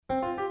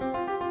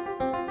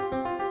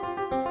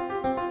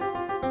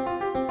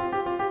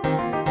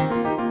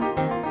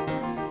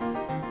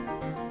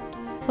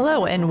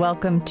Hello and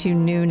welcome to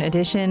Noon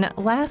Edition.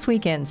 Last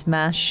weekend's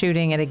mass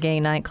shooting at a gay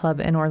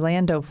nightclub in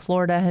Orlando,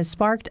 Florida has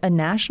sparked a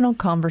national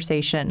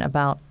conversation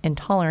about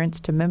intolerance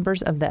to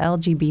members of the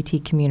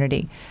LGBT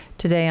community.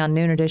 Today on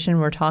Noon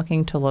Edition, we're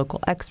talking to local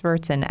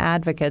experts and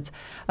advocates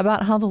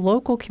about how the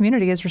local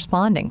community is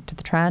responding to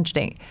the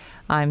tragedy.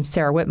 I'm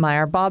Sarah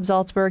Whitmire. Bob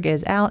Zaltzberg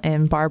is out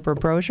and Barbara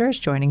Brosier is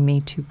joining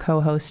me to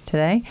co-host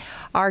today.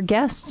 Our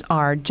guests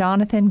are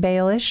Jonathan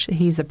Baelish.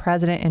 He's the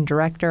president and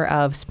director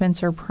of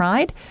Spencer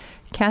Pride.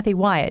 Kathy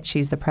Wyatt,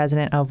 she's the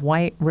president of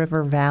White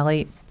River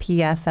Valley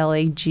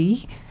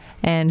PFLAG,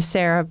 and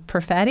Sarah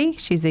Perfetti,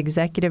 she's the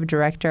executive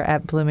director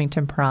at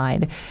Bloomington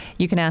Pride.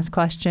 You can ask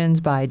questions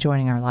by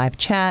joining our live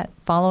chat,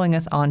 following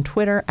us on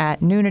Twitter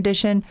at Noon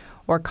Edition,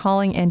 or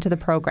calling into the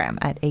program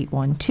at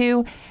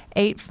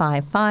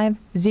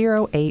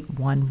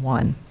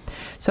 812-855-0811.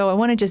 So I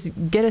want to just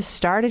get us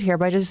started here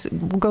by just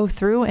go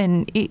through,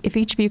 and if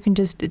each of you can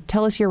just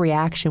tell us your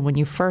reaction when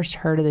you first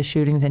heard of the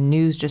shootings and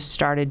news just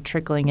started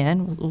trickling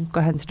in. We'll go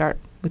ahead and start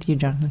with you,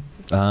 Jonathan.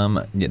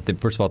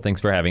 First of all,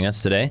 thanks for having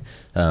us today.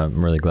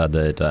 I'm really glad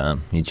that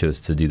you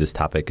chose to do this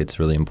topic. It's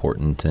really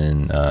important,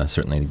 and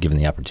certainly given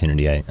the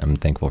opportunity, I'm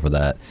thankful for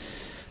that.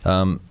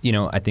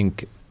 I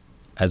think,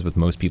 as with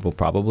most people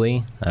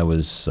probably, I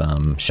was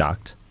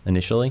shocked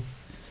initially,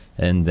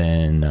 and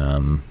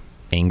then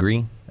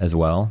angry as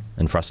well,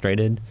 and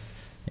frustrated.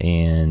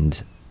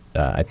 And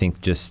I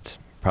think just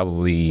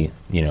probably,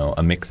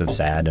 a mix of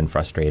sad and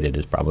frustrated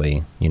is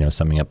probably,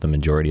 summing up the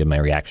majority of my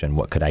reaction.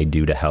 What could I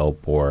do to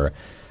help, or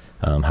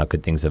how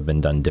could things have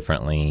been done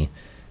differently?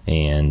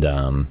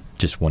 And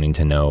just wanting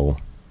to know,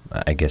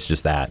 I guess,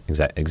 just that,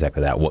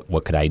 exactly that.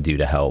 What could I do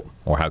to help,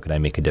 or how could I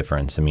make a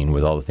difference? I mean,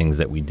 with all the things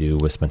that we do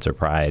with Spencer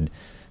Pride,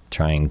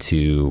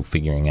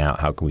 figuring out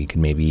how we could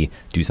maybe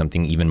do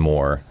something even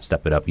more,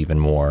 step it up even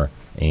more.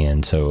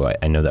 And so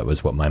I know that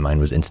was what my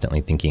mind was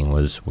instantly thinking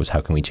was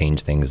how can we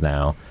change things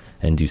now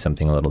and do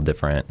something a little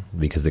different,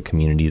 because the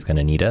community is going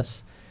to need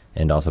us,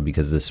 and also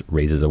because this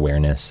raises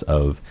awareness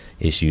of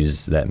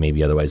issues that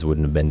maybe otherwise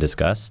wouldn't have been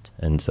discussed.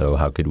 And so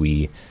how could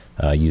we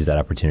use that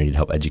opportunity to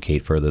help educate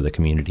further the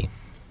community?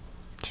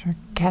 Sure.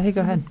 Kathy, go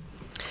ahead.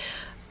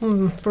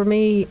 For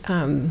me,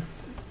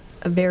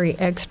 a very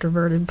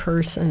extroverted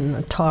person,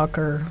 a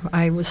talker.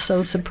 I was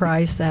so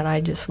surprised that I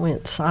just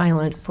went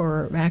silent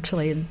for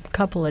actually a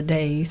couple of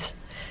days.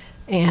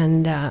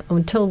 And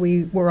until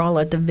we were all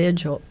at the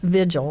vigil,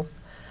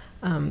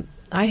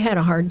 I had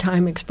a hard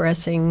time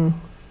expressing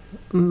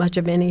much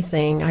of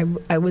anything.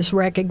 I was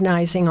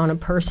recognizing on a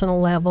personal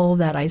level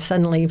that I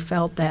suddenly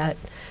felt that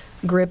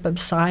grip of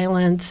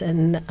silence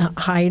and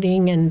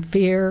hiding and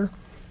fear.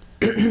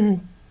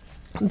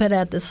 But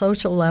at the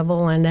social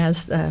level, and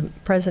as the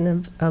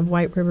president of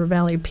White River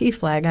Valley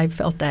PFLAG, I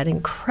felt that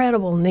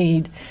incredible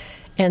need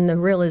and the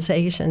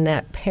realization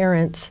that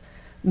parents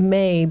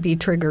may be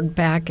triggered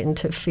back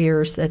into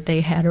fears that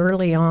they had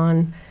early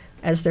on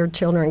as their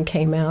children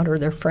came out, or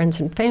their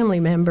friends and family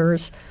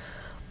members,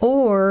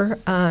 or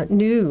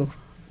new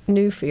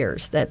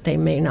fears that they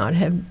may not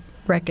have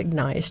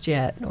recognized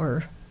yet,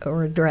 or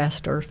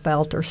addressed, or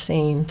felt, or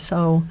seen.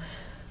 So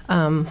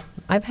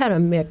I've had a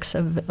mix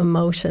of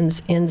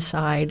emotions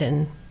inside,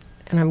 and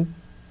I'm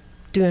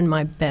doing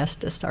my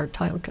best to start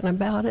talking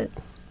about it.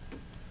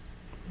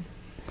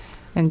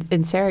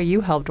 And Sarah,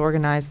 you helped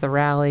organize the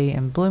rally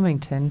in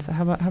Bloomington. So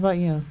how about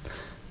you?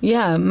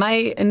 Yeah,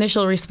 my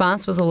initial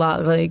response was a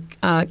lot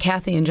like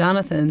Kathy and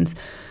Jonathan's.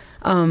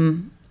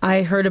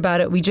 I heard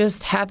about it. We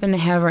just happened to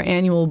have our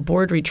annual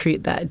board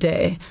retreat that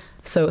day.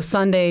 So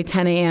Sunday,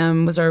 10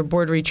 a.m. was our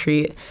board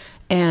retreat.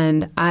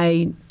 And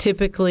my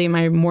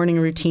morning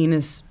routine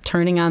is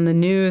turning on the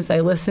news. I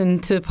listen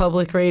to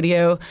public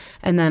radio,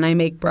 and then I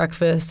make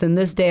breakfast. And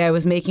this day I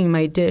was making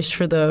my dish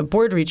for the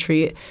board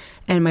retreat,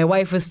 and my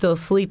wife was still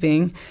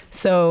sleeping.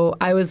 So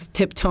I was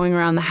tiptoeing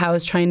around the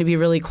house trying to be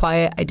really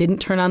quiet. I didn't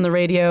turn on the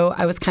radio.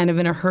 I was kind of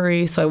in a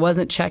hurry, so I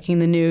wasn't checking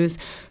the news.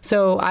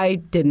 So I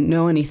didn't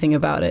know anything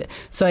about it.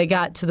 So I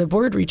got to the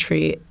board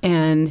retreat,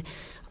 and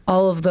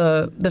all of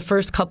the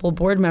first couple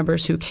board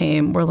members who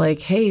came were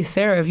like, "Hey,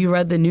 Sarah, have you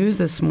read the news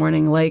this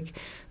morning? Like,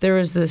 there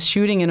was this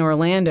shooting in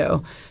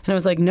Orlando." And I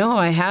was like, "No,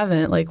 I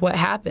haven't. Like, what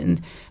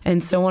happened?"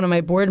 And so one of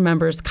my board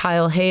members,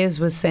 Kyle Hayes,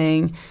 was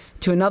saying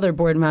to another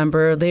board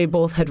member, they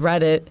both had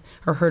read it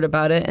or heard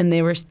about it, and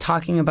they were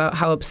talking about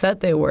how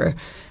upset they were.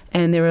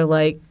 And they were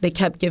like, they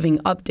kept giving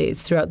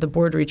updates throughout the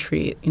board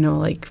retreat.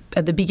 Like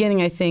at the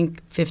beginning, I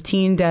think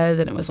 15 dead,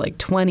 then it was like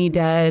 20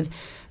 dead.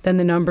 Then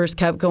the numbers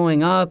kept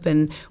going up,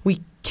 and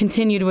we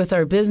continued with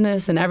our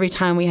business, and every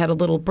time we had a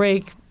little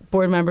break,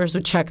 board members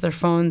would check their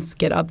phones,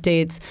 get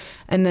updates.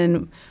 And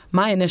then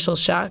my initial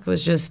shock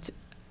was just,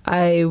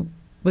 I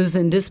was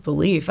in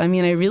disbelief. I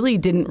mean, I really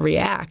didn't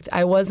react.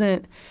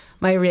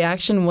 My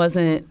reaction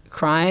wasn't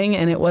crying,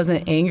 and it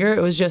wasn't anger.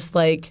 It was just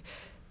like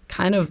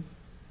kind of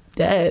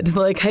dead.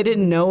 Like, I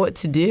didn't know what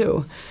to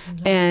do.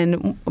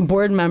 And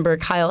board member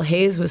Kyle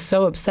Hayes was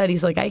so upset.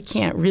 He's like, I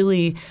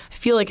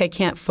feel like I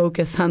can't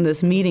focus on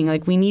this meeting.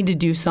 Like, we need to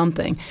do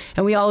something.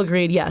 And we all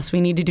agreed, yes,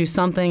 we need to do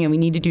something, and we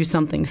need to do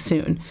something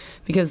soon.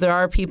 Because there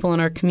are people in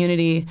our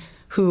community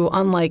who,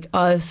 unlike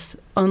us,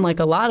 unlike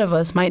a lot of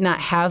us, might not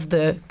have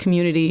the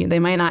community. They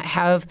might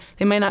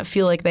not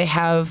feel like they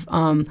have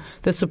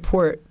the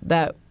support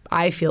that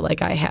I feel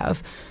like I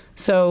have.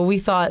 So we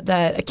thought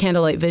that a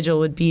candlelight vigil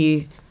would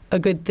be a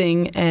good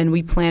thing, and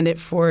we planned it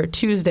for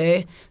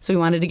Tuesday. So we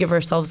wanted to give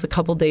ourselves a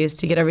couple days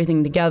to get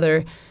everything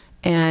together.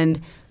 And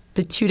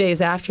the 2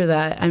 days after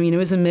that, I mean, it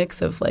was a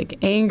mix of like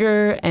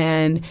anger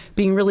and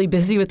being really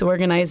busy with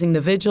organizing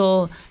the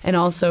vigil and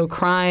also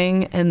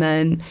crying. And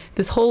then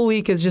this whole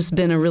week has just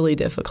been a really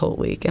difficult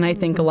week. And I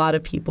think a lot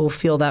of people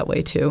feel that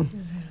way too.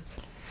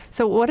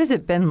 So what has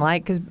it been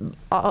like? Because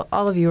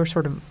all of you are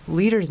sort of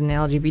leaders in the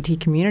LGBT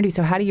community.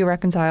 So how do you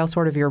reconcile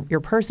sort of your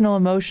personal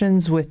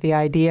emotions with the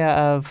idea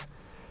of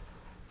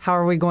how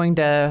are we going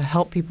to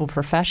help people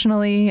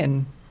professionally?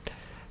 And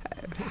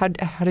how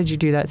did you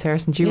do that, Sarah,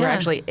 since you were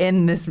actually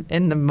in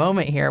the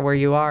moment here where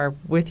you are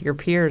with your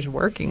peers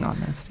working on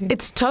this? Too?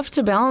 It's tough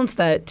to balance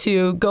that,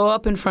 to go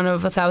up in front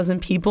of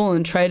 1,000 people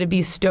and try to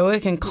be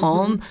stoic and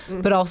calm,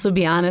 but also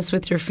be honest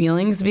with your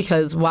feelings,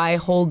 because why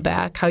hold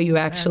back how you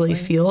actually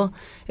feel?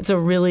 It's a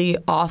really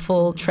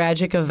awful,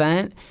 tragic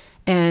event,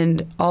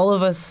 and all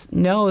of us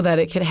know that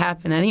it could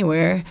happen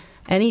anywhere,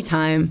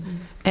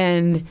 anytime.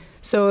 And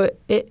so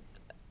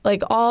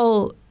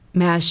all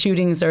mass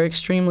shootings are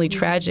extremely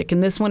tragic,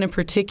 and this one in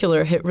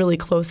particular hit really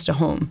close to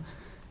home.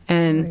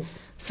 And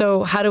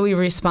so how do we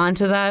respond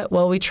to that?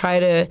 Well, we try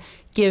to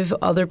give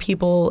other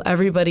people,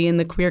 everybody in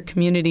the queer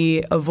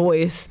community, a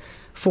voice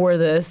for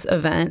this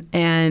event.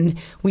 And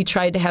we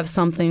tried to have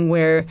something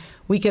where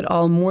we could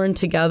all mourn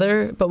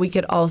together, but we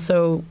could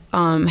also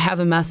have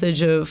a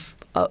message of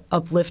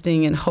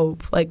uplifting and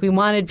hope. Like, we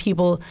wanted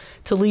people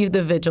to leave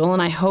the vigil,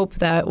 and I hope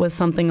that was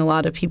something a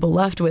lot of people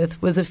left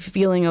with, was a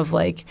feeling of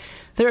like,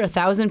 there are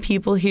 1,000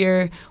 people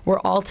here, we're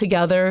all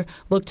together,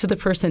 look to the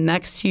person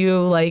next to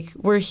you, like,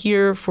 we're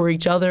here for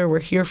each other, we're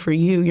here for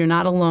you, you're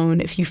not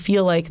alone. If you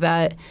feel like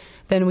that,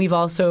 then we've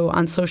also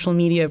on social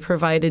media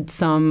provided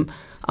some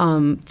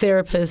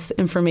therapist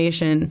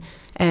information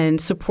and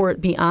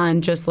support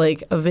beyond just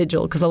like a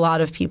vigil, because a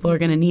lot of people are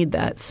going to need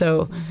that.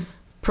 So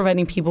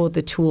providing people with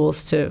the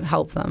tools to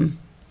help them.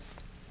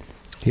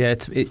 Yeah,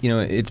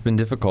 it's been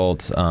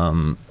difficult.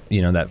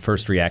 That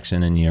first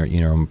reaction and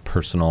your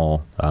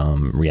personal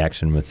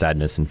reaction with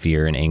sadness and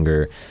fear and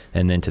anger,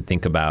 and then to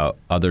think about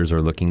others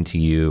are looking to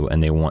you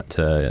and they want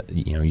to,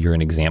 you're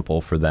an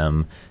example for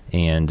them,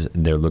 and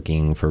they're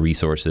looking for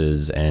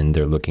resources and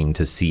they're looking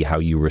to see how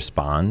you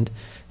respond.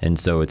 And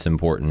so it's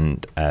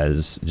important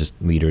as just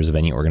leaders of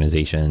any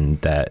organization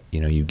that,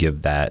 you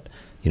give that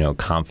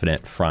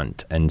confident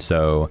front. And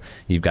so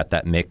you've got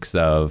that mix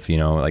of,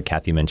 like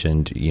Kathy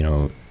mentioned,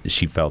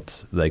 she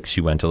felt like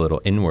she went a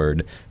little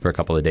inward for a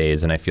couple of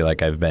days. And I feel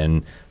like I've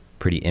been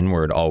pretty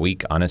inward all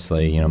week,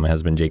 honestly. My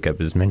husband Jacob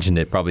has mentioned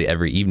it probably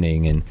every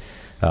evening. And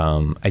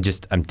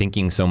I'm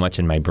thinking so much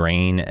in my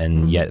brain.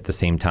 And yet at the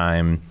same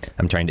time,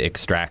 I'm trying to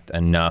extract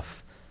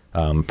enough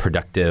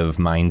productive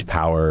mind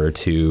power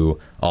to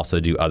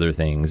also do other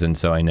things. And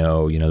so I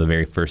know, the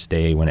very first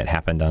day when it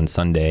happened on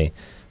Sunday,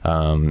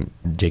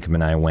 Jacob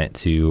and I went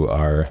to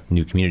our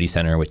new community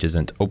center, which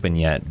isn't open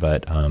yet,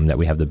 but that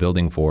we have the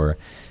building for,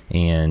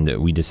 and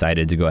we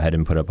decided to go ahead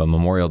and put up a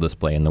memorial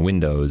display in the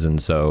windows.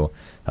 And so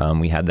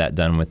we had that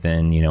done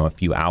within, a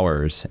few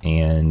hours,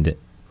 and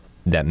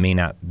that may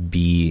not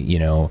be,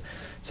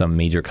 some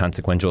major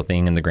consequential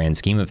thing in the grand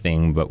scheme of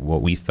things, but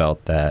what we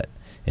felt that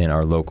in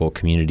our local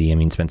community,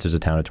 Spencer's a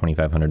town of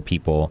 2,500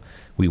 people,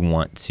 we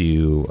want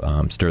to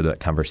stir that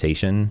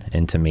conversation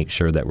and to make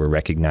sure that we're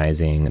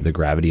recognizing the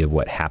gravity of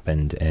what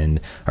happened. And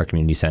our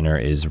community center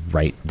is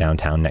right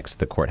downtown next to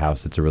the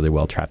courthouse. It's a really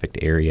well-trafficked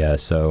area.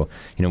 So,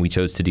 we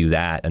chose to do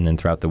that. And then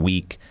throughout the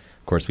week,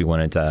 of course, we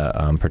wanted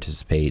to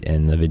participate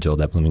in the vigil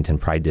that Bloomington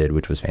Pride did,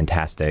 which was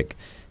fantastic.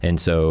 And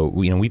so,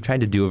 we've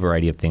tried to do a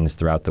variety of things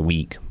throughout the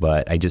week,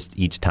 but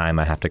each time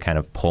I have to kind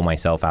of pull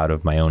myself out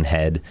of my own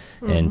head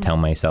and tell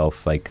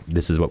myself, like,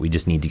 this is what we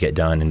just need to get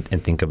done,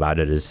 and think about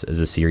it as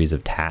a series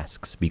of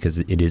tasks, because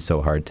it is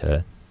so hard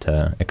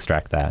to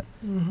extract that.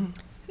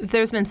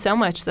 There's been so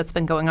much that's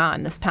been going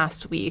on this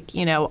past week,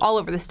 all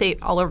over the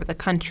state, all over the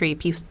country,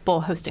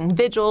 people hosting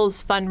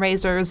vigils,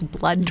 fundraisers,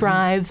 blood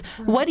drives.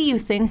 What do you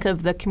think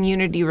of the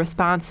community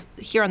response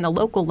here on the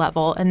local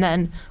level and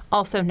then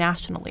also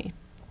nationally?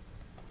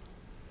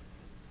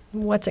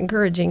 What's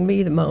encouraging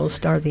me the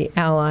most are the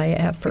ally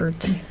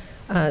efforts,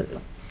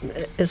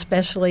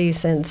 especially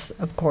since,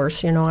 of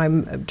course,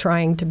 I'm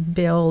trying to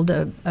build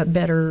a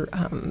better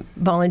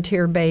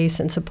volunteer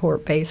base and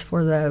support base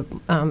for the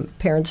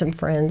parents and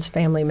friends,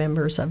 family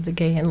members of the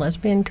gay and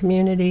lesbian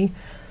community.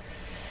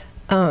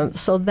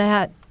 So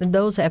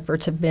those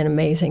efforts have been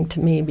amazing to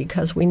me,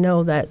 because we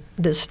know that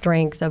the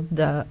strength of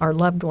our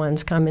loved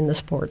ones come in the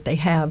support they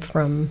have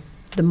from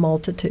the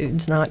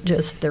multitudes, not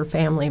just their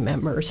family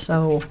members.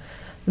 So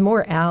the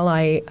more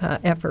ally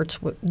efforts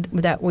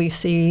that we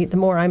see, the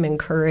more I'm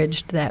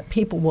encouraged that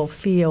people will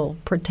feel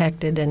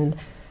protected. And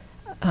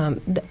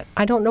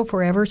I don't know if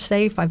we're ever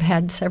safe. I've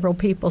had several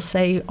people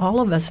say all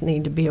of us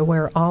need to be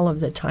aware all of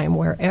the time,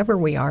 wherever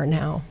we are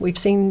now. We've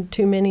seen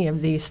too many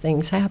of these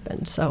things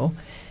happen. So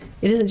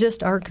it isn't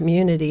just our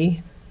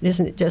community. It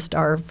isn't just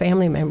our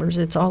family members.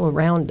 It's all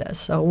around us.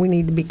 So we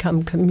need to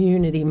become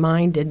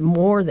community-minded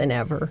more than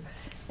ever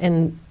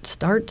and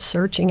start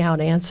searching out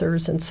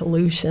answers and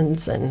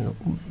solutions and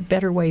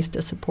better ways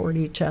to support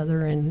each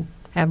other and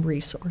have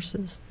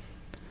resources.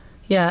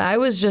 Yeah, I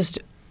was just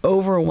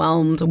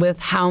overwhelmed with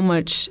how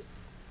much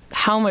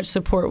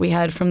support we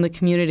had from the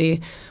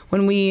community.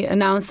 When we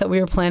announced that we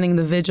were planning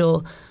the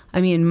vigil,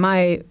 I mean,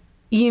 my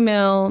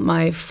email,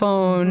 my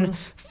phone,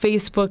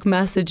 Facebook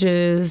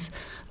messages,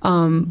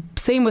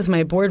 same with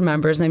my board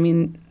members. I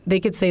mean, they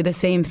could say the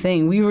same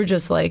thing. We were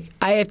just like,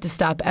 I have to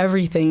stop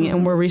everything,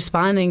 and we're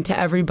responding to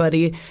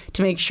everybody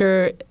to make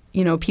sure,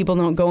 people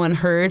don't go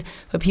unheard.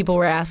 But people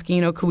were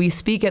asking, could we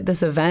speak at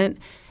this event?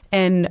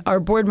 And our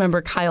board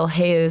member, Kyle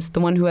Hayes, the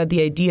one who had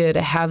the idea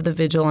to have the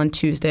vigil on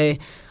Tuesday,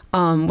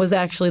 was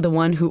actually the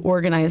one who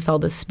organized all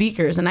the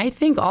speakers. And I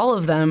think all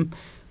of them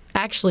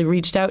actually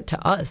reached out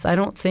to us. I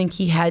don't think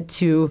he had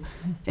to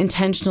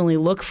intentionally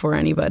look for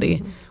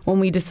anybody. When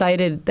we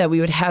decided that we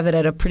would have it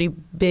at a pretty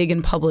big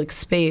and public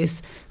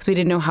space, because we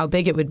didn't know how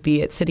big it would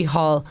be at City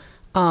Hall,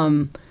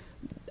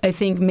 I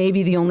think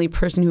maybe the only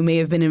person who may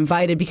have been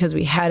invited because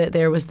we had it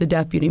there was the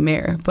deputy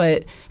mayor.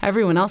 But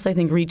everyone else, I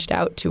think, reached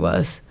out to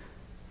us.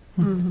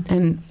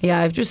 And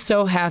yeah, I'm just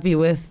so happy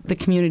with the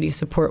community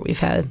support we've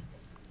had.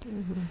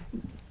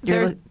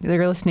 You're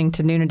listening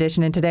to Noon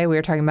Edition, and today we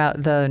are talking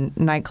about the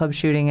nightclub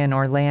shooting in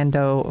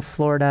Orlando,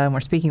 Florida, and we're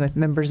speaking with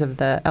members of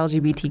the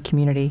LGBT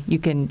community. You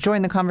can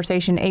join the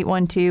conversation,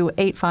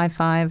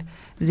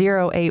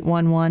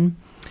 812-855-0811.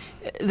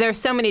 There's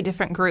so many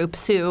different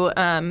groups who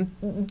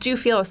do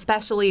feel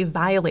especially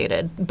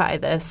violated by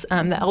this,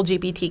 the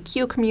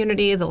LGBTQ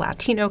community, the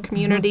Latino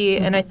community,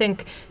 and I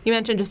think you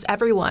mentioned just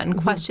everyone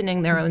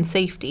questioning their own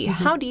safety.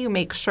 How do you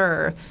make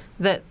sure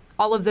that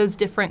all of those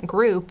different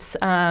groups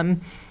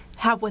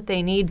have what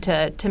they need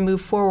to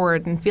move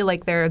forward and feel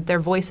like their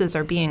voices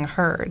are being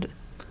heard?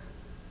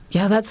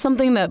 Yeah, that's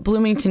something that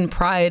Bloomington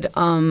Pride,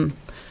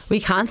 we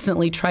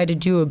constantly try to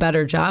do a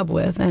better job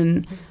with.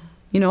 And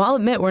I'll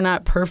admit we're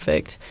not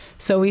perfect.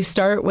 So we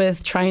start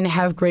with trying to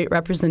have great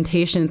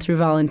representation through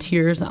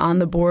volunteers on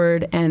the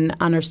board and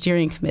on our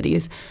steering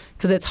committees,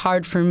 because it's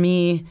hard for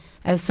me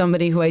as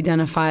somebody who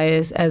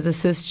identifies as a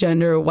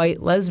cisgender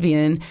white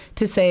lesbian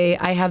to say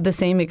I have the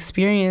same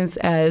experience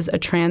as a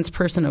trans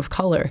person of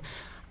color.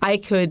 I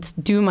could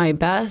do my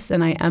best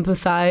and I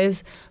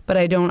empathize, but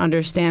I don't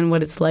understand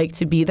what it's like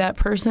to be that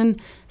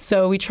person.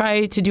 So we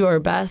try to do our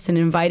best in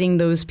inviting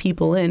those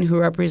people in who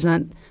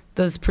represent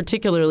those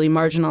particularly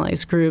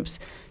marginalized groups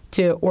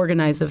to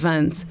organize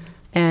events.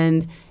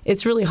 And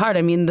it's really hard.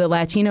 I mean, the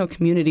Latino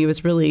community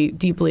was really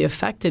deeply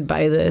affected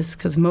by this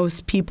because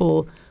most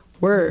people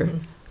were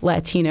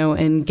Latino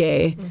and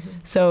gay.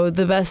 So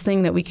the best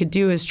thing that we could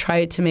do is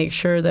try to make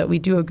sure that we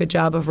do a good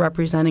job of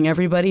representing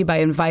everybody by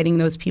inviting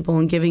those people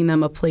and giving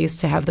them a place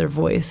to have their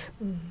voice.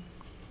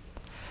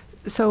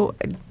 So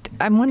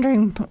I'm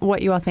wondering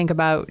what you all think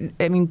about,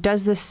 I mean,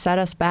 does this set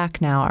us back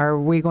now? Are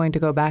we going to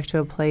go back to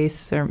a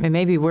place, or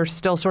maybe we're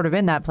still sort of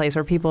in that place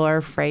where people are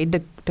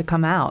afraid to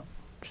come out?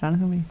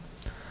 Jonathan?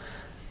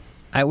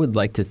 I would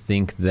like to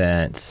think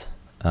that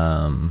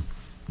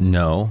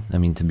no. I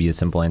mean, to be a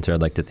simple answer,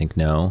 I'd like to think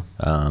no.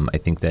 I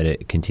think that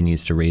it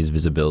continues to raise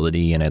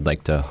visibility, and I'd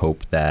like to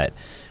hope that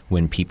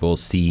when people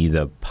see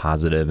the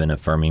positive and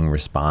affirming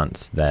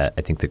response that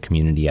I think the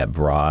community at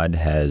Broad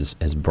has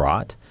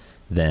brought,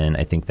 then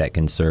I think that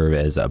can serve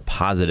as a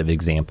positive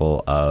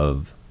example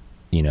of,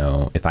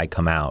 if I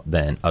come out,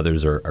 then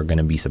others are going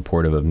to be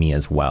supportive of me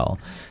as well.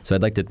 So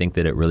I'd like to think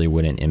that it really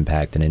wouldn't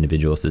impact an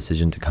individual's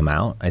decision to come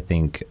out. I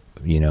think,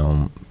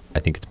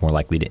 it's more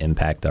likely to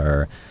impact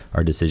our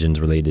decisions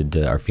related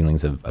to our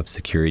feelings of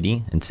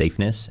security and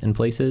safeness in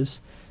places.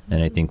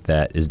 And I think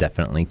that is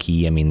definitely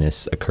key. I mean,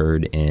 this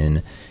occurred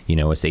in,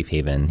 a safe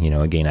haven,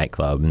 a gay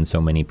nightclub. And so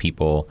many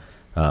people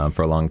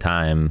for a long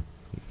time,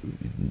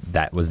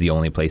 that was the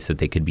only place that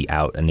they could be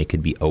out and they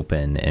could be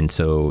open. And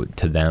so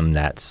to them,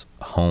 that's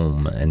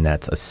home, and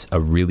that's a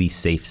really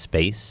safe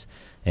space.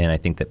 And I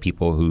think that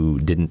people who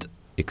didn't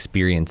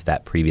experience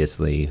that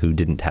previously, who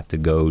didn't have to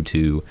go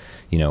to,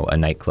 a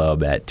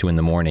nightclub at 2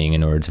 a.m.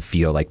 in order to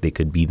feel like they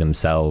could be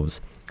themselves,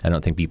 I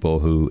don't think people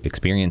who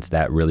experience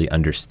that really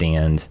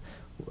understand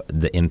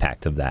the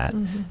impact of that.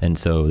 And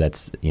so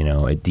that's,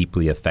 it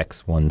deeply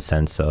affects one's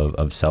sense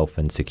of self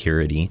and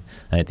security.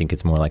 And I think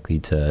it's more likely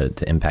to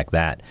impact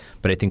that.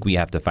 But I think we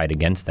have to fight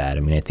against that.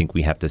 I mean, I think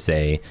we have to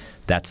say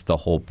that's the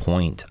whole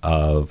point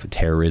of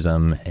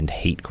terrorism and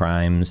hate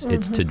crimes.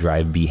 It's to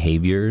drive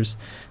behaviors.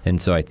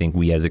 And so I think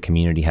we as a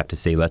community have to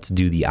say, let's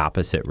do the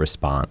opposite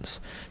response.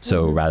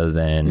 So rather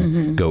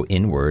than go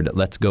inward,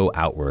 let's go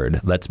outward.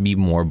 Let's be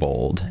more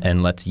bold,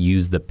 and let's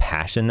use the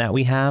passion that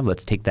we have.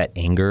 Let's take that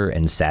anger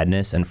and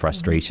sadness and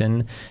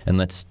frustration, and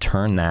let's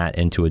turn that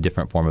into a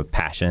different form of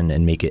passion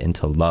and make it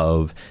into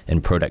love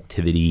and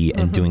productivity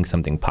and doing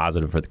something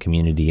positive for the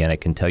community. And I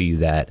can tell you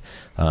that,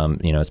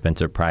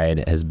 Spencer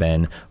Pride has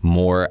been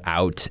more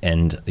out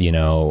and,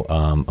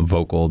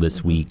 vocal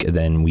this week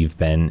than we've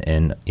been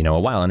in, a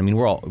while. And I mean,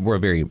 we're a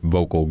very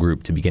vocal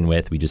group to begin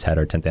with. We just had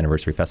our 10th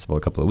anniversary festival a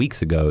couple of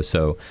weeks ago.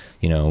 So,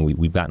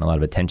 we've gotten a lot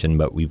of attention,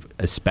 but we've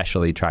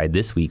especially tried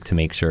this week to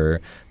make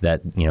sure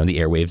that, the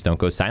airwaves don't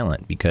go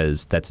silent,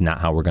 because that's not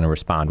how we're going to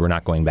respond. We're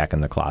not going back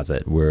in the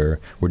closet. We're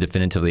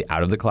definitively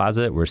out of the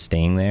closet. We're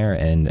staying there,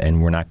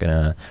 and we're not going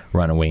to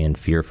run away in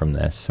fear from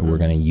this. So we're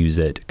going to use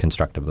it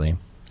constructively.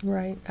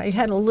 Right. I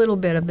had a little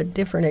bit of a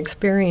different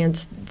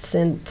experience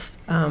since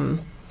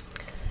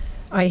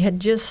I had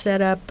just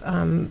set up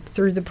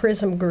through the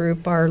PRISM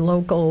Group, our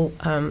local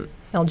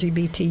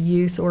LGBT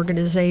youth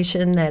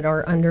organization that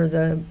are under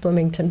the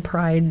Bloomington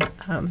Pride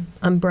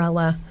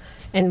umbrella,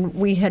 and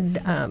we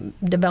had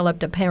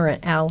developed a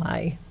parent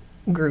ally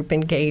group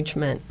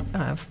engagement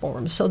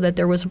form so that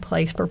there was a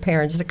place for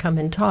parents to come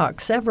and talk,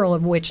 several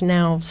of which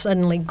now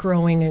suddenly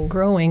growing and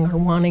growing are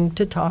wanting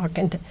to talk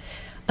and to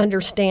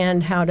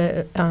understand how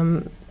to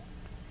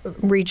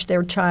reach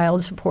their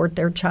child, support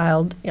their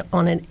child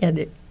on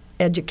an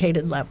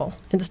educated level,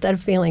 instead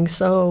of feeling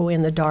so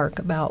in the dark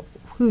about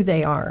who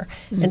they are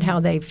and how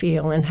they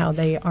feel and how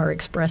they are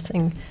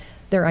expressing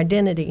their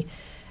identity.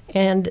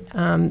 And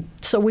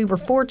so we were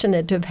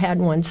fortunate to have had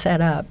one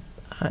set up,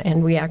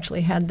 and we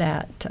actually had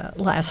that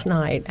last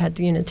night at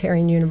the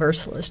Unitarian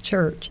Universalist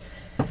Church.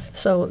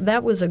 So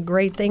that was a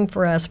great thing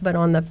for us. But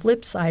on the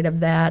flip side of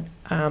that,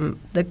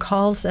 the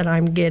calls that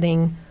I'm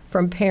getting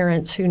from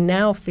parents who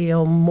now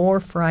feel more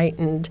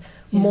frightened,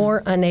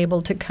 more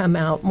unable to come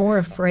out, more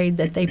afraid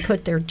that they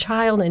put their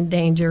child in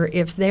danger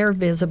if they're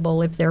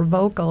visible, if they're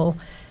vocal,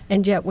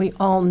 and yet we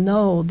all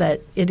know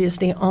that it is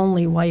the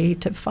only way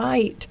to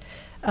fight.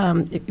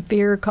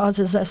 Fear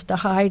causes us to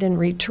hide and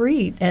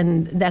retreat,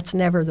 and that's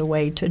never the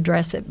way to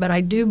address it. But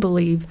I do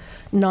believe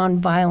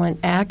nonviolent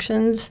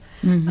actions,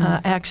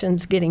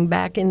 actions getting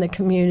back in the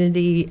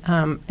community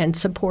and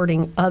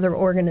supporting other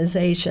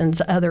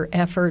organizations, other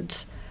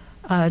efforts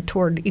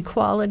toward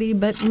equality,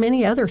 but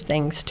many other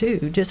things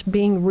too. Just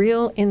being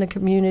real in the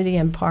community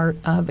and part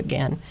of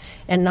again,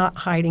 and not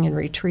hiding and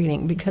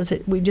retreating, because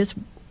we just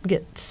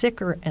get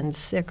sicker and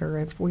sicker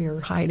if we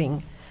are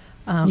hiding.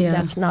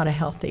 That's not a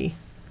healthy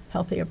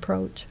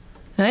approach.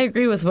 And I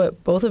agree with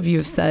what both of you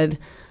have said,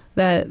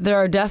 that there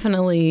are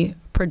definitely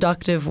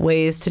productive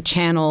ways to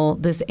channel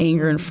this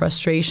anger and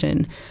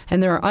frustration,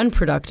 and there are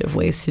unproductive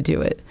ways to do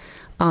it.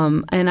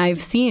 And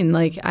I've seen,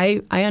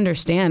 I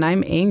understand,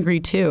 I'm angry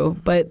too,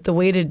 but the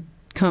way to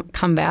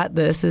combat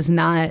this is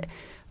not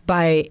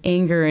by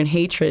anger and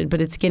hatred,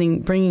 but it's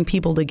bringing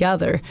people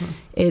together.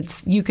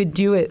 You could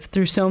do it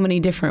through so many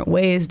different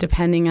ways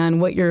depending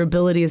on what your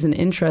abilities and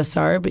interests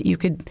are, but you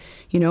could,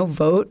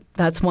 vote.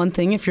 That's one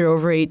thing. If you're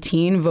over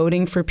 18,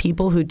 voting for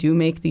people who do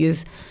make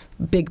these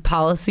big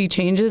policy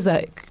changes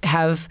that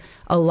have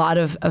a lot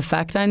of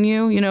effect on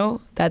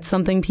you, that's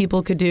something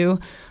people could do.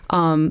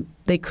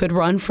 They could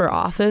run for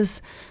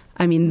office.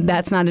 I mean,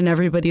 that's not in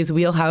everybody's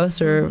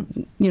wheelhouse, or,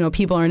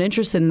 people aren't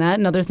interested in that.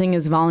 Another thing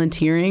is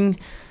volunteering.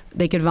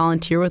 They could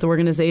volunteer with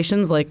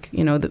organizations like,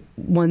 the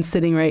one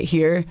sitting right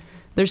here.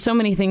 There's so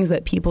many things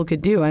that people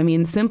could do. I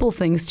mean, simple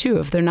things too.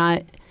 If they're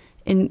not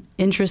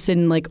interested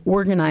in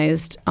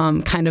organized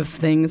kind of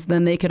things,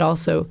 then they could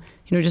also,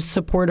 just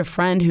support a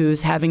friend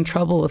who's having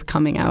trouble with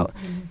coming out.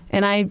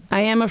 And I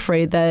am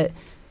afraid that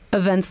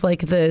events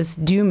like this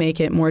do make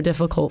it more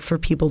difficult for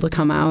people to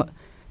come out.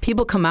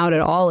 People come out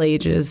at all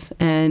ages,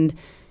 and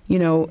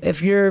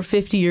if you're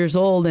 50 years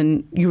old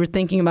and you were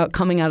thinking about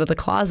coming out of the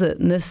closet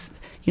and this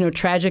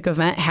tragic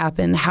event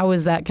happened, how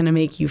is that going to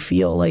make you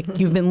feel? Like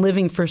you've been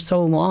living for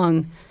so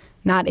long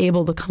not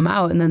able to come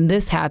out, and then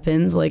this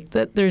happens,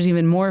 that there's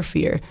even more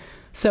fear.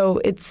 So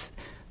it's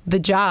the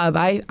job,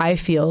 I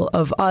feel,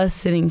 of us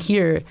sitting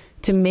here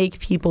to make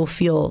people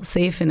feel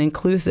safe and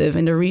inclusive,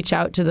 and to reach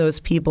out to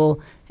those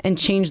people and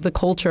change the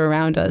culture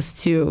around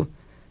us to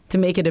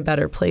make it a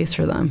better place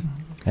for them.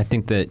 I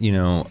think that,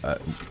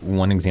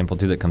 one example,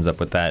 too, that comes up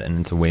with that, and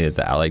it's a way that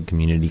the allied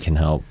community can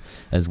help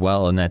as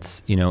well, and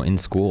that's, in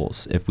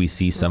schools. If we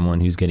see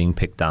someone who's getting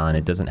picked on,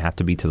 it doesn't have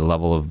to be to the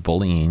level of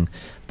bullying,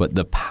 but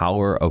the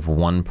power of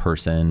one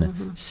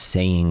person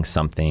saying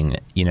something,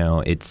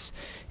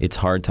 it's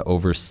hard to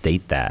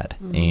overstate that.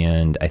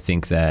 And I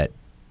think that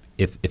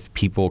if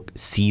people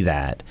see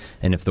that,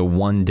 and if the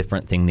one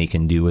different thing they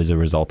can do as a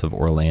result of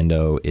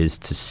Orlando is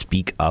to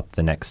speak up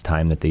the next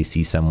time that they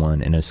see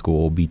someone in a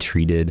school be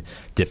treated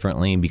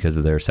differently because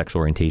of their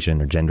sexual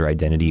orientation or gender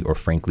identity, or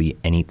frankly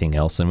anything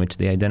else in which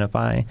they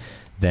identify,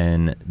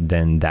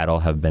 then that'll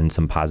have been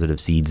some positive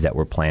seeds that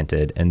were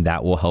planted, and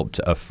that will help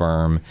to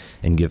affirm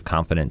and give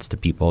confidence to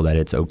people that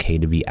it's okay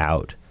to be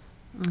out.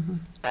 Mm-hmm.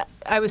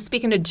 I was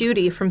speaking to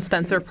Judy from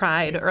Spencer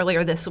Pride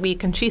earlier this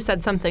week, and she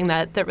said something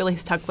that really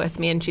stuck with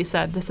me. And she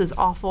said, "This is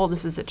awful,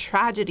 this is a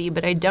tragedy,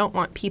 but I don't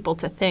want people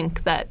to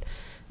think that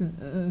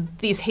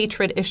these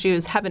hatred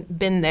issues haven't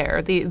been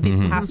there these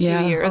past few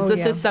years.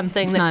 This is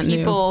something that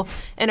people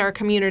in our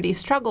community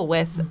struggle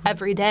with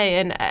every day."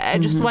 And I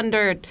just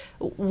wondered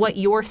what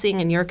you're seeing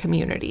in your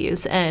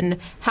communities and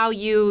how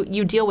you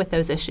deal with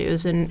those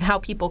issues and how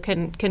people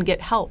can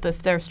get help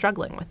if they're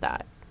struggling with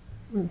that.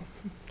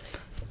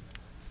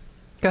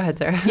 Go ahead,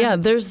 Sarah. Yeah,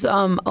 there's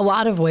a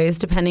lot of ways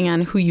depending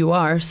on who you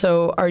are.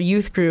 So our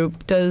youth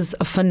group does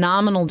a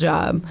phenomenal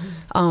job.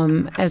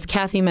 As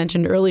Kathy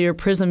mentioned earlier,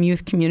 PRISM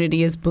Youth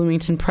Community is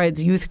Bloomington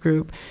Pride's youth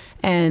group.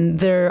 And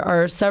there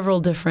are several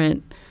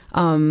different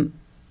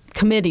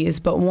committees,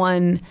 but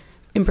one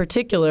in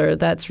particular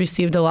that's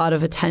received a lot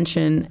of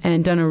attention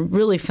and done a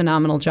really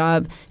phenomenal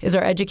job is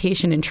our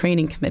Education and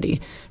Training Committee.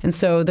 And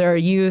so there are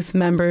youth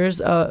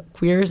members,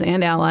 queers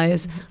and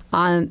allies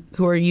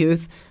who are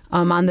youth,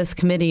 on this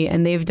committee,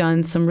 and they've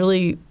done some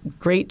really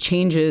great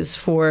changes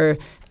for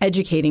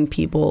educating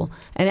people.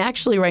 And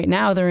actually right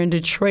now they're in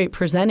Detroit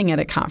presenting at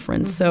a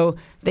conference. So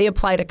they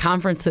apply to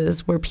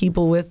conferences where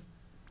people with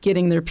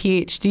getting their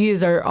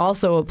PhDs are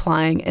also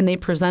applying, and they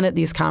present at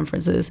these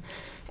conferences.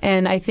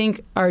 And I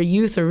think our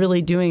youth are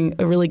really doing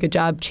a really good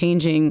job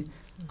changing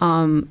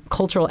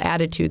cultural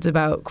attitudes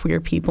about queer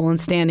people and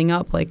standing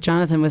up, like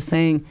Jonathan was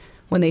saying,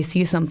 when they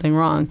see something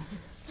wrong.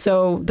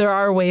 So there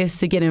are ways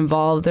to get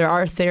involved. There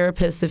are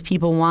therapists if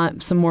people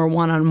want some more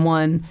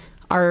one-on-one.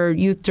 Our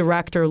youth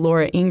director,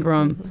 Laura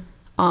Ingram,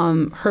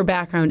 her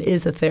background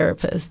is a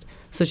therapist.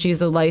 So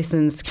she's a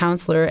licensed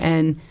counselor.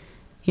 And,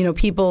 you know,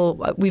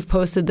 people, we've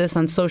posted this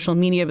on social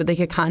media, but they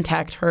could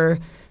contact her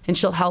and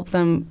she'll help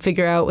them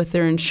figure out with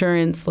their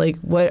insurance, like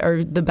what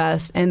are the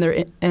best and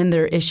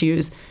their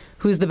issues,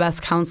 who's the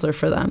best counselor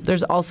for them.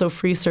 There's also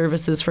free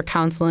services for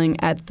counseling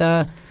at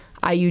the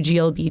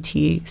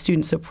IUGLBT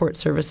Student Support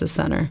Services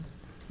Center.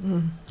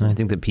 And I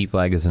think that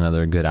PFLAG is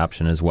another good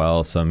option as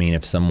well. So, I mean,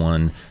 if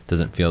someone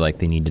doesn't feel like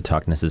they need to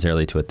talk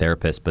necessarily to a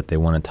therapist, but they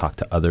want to talk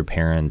to other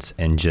parents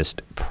and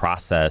just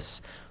process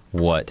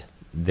what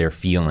they're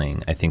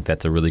feeling, I think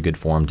that's a really good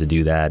forum to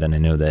do that. And I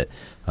know that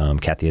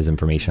Kathy has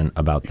information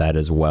about that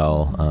as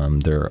well.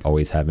 They're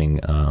always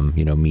having,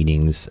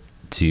 meetings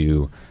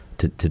to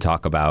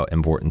talk about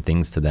important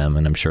things to them.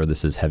 And I'm sure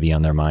this is heavy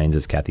on their minds,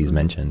 as Kathy's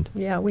mentioned.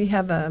 Yeah,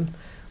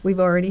 we've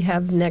already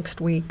have next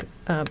week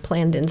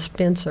planned in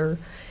Spencer,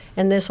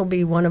 and this will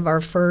be one of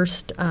our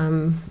first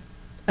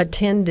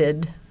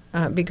attended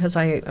because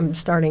I am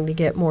starting to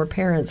get more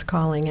parents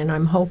calling, and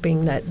I'm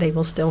hoping that they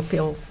will still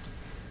feel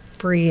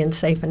free and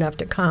safe enough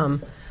to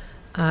come.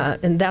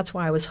 And that's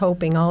why I was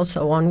hoping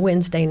also on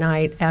Wednesday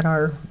night at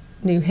our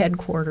new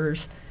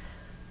headquarters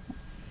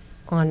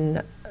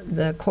on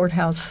the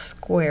Courthouse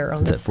Square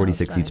on it's the at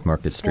 46 East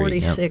Market Street.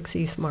 46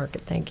 East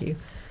Market, thank you.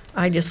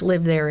 I just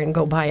live there and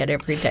go by it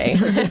every day.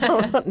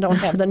 Don't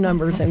have the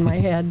numbers in my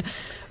head.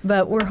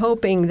 But we're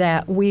hoping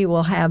that we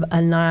will have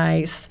a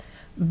nice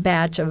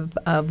batch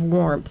of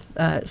warmth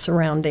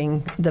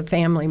surrounding the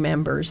family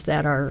members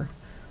that are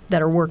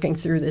working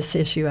through this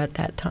issue at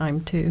that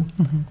time, too.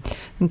 Mm-hmm.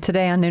 And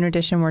today on Noon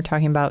Edition, we're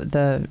talking about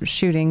the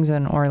shootings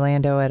in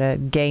Orlando at a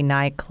gay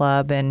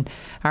nightclub. And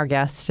our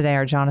guests today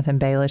are Jonathan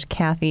Baelish,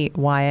 Kathy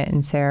Wyatt,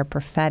 and Sarah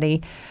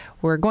Perfetti.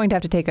 We're going to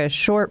have to take a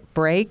short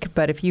break,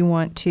 but if you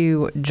want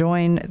to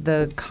join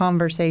the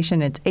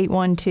conversation, it's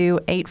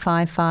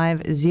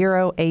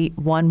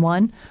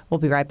 812-855-0811. We'll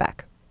be right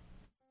back.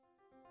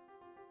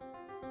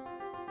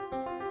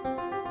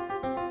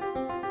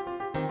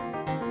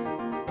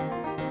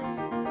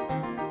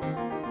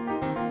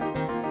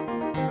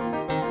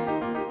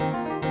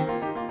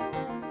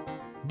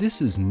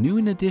 This is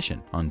Noon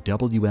Edition on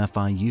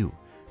WFIU.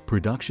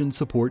 Production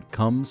support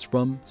comes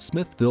from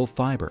Smithville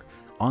Fiber,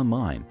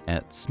 online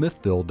at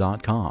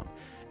smithville.com,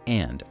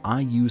 and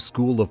IU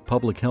School of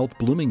Public Health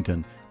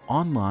Bloomington,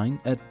 online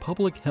at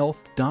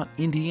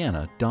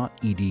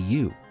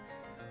publichealth.indiana.edu.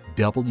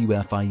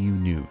 WFIU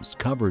News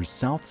covers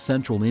South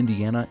Central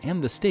Indiana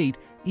and the state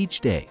each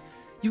day.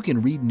 You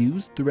can read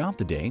news throughout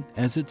the day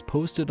as it's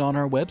posted on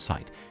our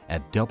website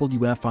at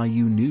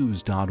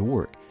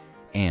wfiunews.org.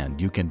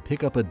 And you can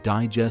pick up a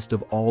digest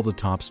of all the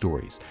top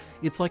stories.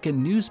 It's like a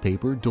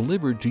newspaper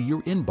delivered to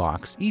your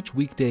inbox each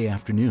weekday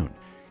afternoon.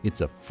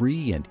 It's a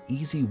free and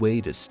easy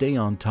way to stay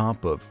on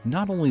top of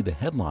not only the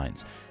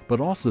headlines, but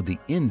also the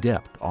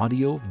in-depth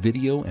audio,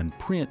 video, and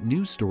print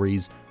news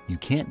stories you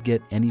can't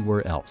get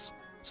anywhere else.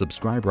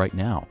 Subscribe right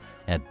now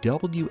at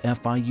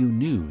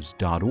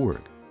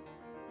wfiunews.org.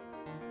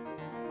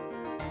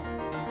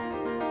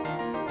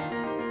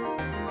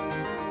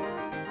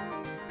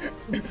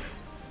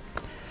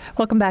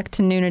 Welcome back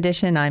to Noon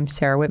Edition. I'm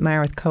Sarah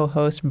Whitmire with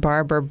co-host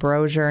Barbara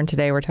Brosier, and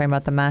today we're talking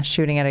about the mass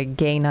shooting at a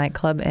gay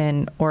nightclub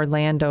in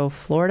Orlando,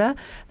 Florida.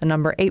 The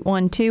number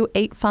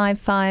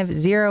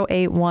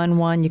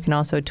 812-855-0811. You can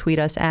also tweet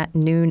us at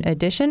Noon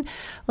Edition.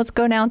 Let's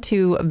go now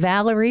to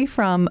Valerie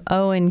from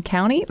Owen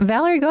County.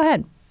 Valerie, go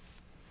ahead.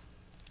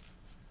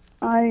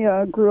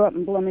 I grew up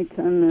in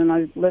Bloomington, and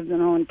I've lived in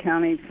Owen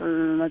County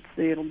for,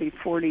 it'll be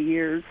 40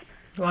 years.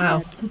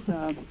 Wow.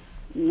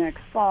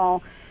 Next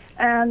fall.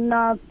 And,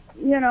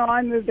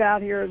 I moved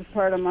out here as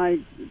part of my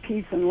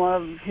peace and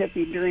love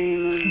hippie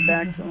dream, moved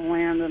back to the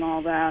land and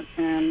all that.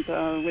 And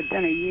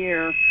within a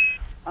year,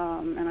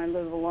 and I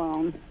live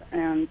alone,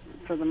 and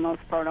for the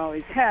most part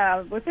always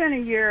have, within a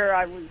year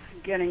I was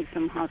getting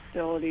some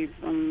hostility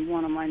from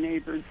one of my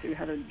neighbors who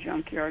had a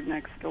junkyard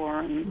next door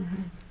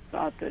and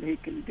thought that he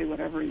could do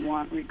whatever he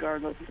wanted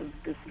regardless of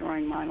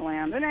destroying my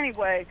land. And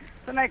anyway,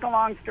 to make a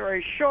long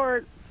story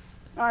short,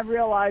 I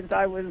realized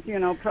I was,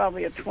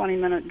 probably a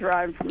 20-minute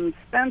drive from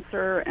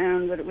Spencer,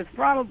 and that it was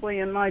probably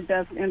in my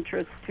best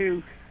interest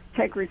to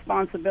take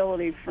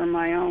responsibility for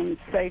my own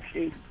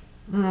safety,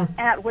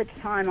 at which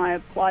time I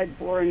applied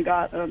for and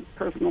got a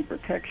personal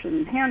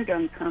protection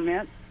handgun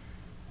permit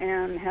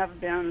and have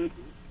been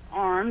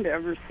armed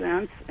ever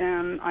since.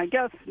 And I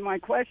guess my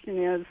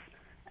question is,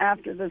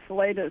 after this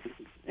latest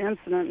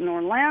incident in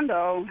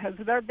Orlando, has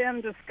there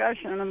been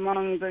discussion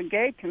among the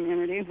gay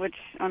community, which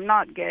I'm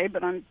not gay,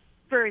 but I'm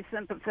very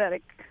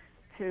sympathetic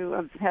to.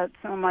 I've had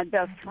some of my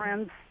best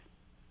friends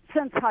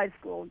since high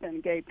school have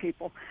been gay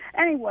people.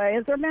 Anyway,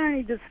 has there been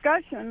any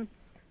discussion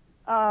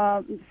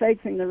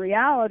facing the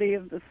reality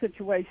of the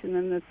situation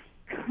in this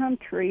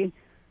country,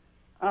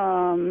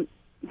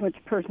 which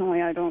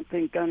personally I don't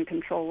think gun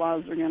control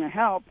laws are going to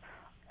help,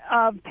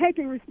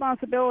 taking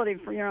responsibility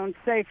for your own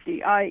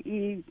safety,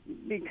 i.e.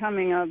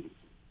 becoming a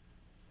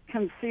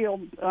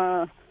concealed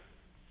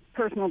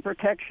personal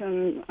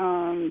protection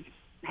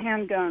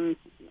handgun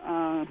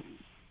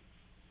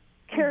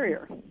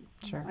carrier?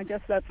 Sure. I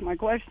guess that's my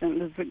question.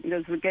 Does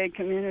the gay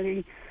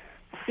community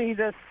see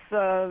this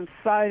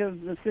side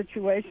of the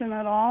situation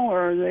at all,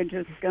 or are they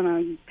just going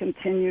to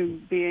continue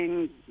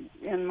being,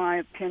 in my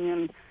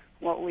opinion,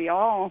 what we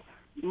all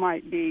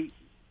might be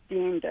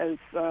deemed as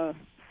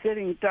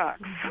sitting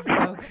ducks?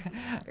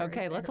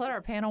 Okay, let's let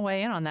our panel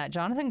weigh in on that.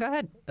 Jonathan, go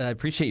ahead. I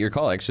appreciate your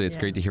call. Actually, it's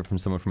great to hear from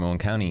someone from Owen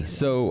County.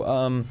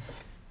 So,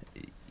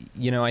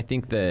 I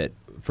think that,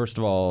 first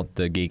of all,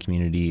 the gay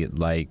community,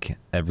 like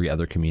every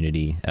other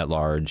community at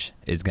large,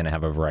 is going to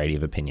have a variety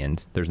of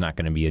opinions. There's not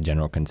going to be a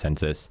general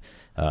consensus.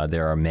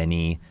 There are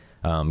many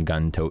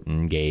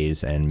gun-toting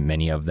gays, and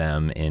many of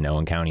them in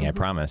Owen County, I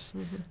promise.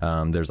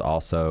 There's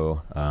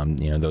also,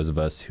 those of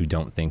us who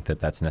don't think that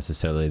that's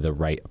necessarily the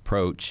right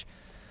approach.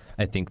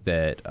 I think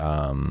that,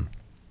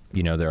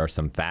 there are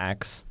some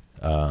facts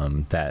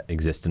that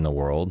exist in the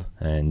world.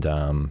 And,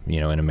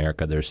 in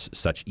America, there's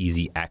such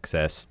easy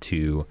access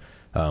to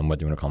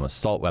whether you want to call them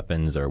assault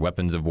weapons or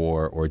weapons of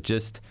war, or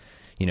just,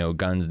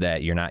 guns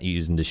that you're not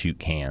using to shoot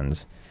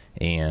cans.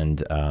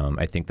 And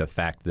I think the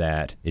fact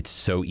that it's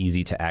so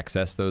easy to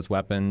access those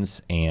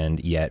weapons, and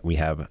yet we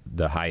have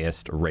the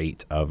highest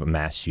rate of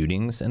mass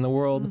shootings in the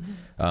world,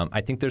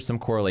 I think there's some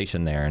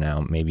correlation there.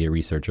 Now, maybe a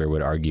researcher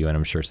would argue, and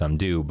I'm sure some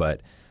do,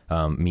 but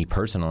me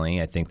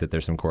personally, I think that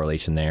there's some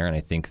correlation there, and I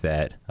think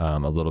that a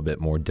little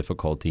bit more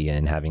difficulty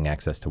in having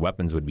access to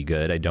weapons would be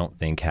good. I don't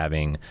think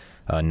having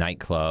a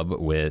nightclub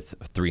with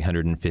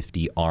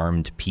 350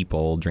 armed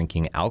people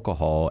drinking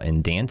alcohol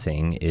and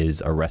dancing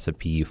is a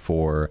recipe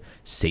for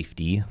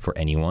safety for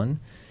anyone.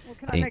 Well,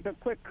 can I make a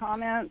quick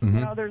comment?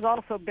 There's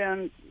also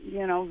been,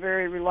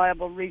 very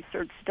reliable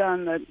research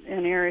done that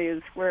in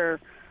areas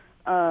where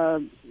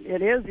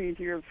it is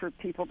easier for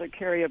people to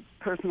carry a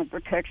personal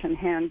protection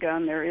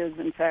handgun, there is,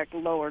 in fact,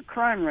 lower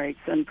crime rates.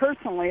 And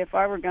personally, if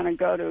I were going to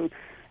go to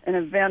an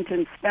event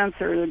in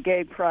Spencer, the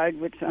Gay Pride,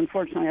 which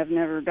unfortunately I've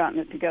never gotten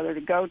it together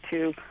to go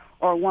to,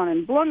 or one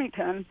in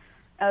Bloomington,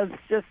 as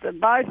just a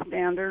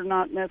bystander,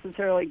 not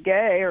necessarily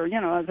gay, or,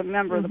 as a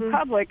member of the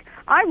public,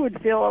 I would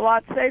feel a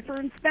lot safer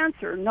in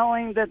Spencer,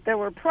 knowing that there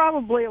were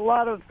probably a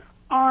lot of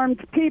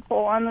armed people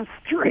on the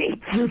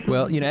streets.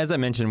 Well, as I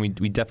mentioned, we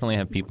definitely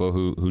have people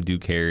who do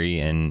carry,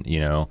 and,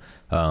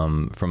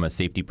 from a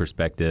safety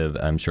perspective,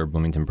 I'm sure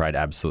Bloomington Pride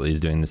absolutely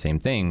is doing the same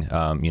thing.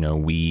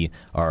 We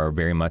are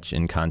very much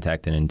in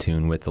contact and in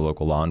tune with the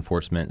local law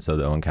enforcement. So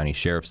the Owen County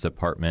Sheriff's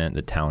Department,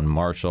 the town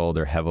marshal,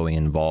 they're heavily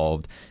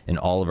involved in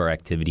all of our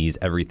activities,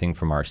 everything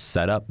from our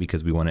setup,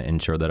 because we want to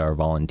ensure that our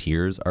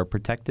volunteers are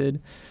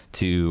protected,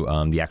 to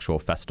the actual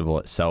festival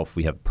itself.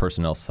 We have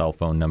personnel cell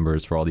phone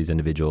numbers for all these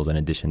individuals, in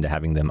addition to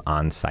having them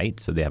on site,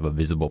 so they have a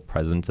visible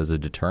presence as a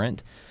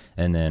deterrent.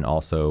 And then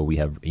also we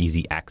have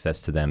easy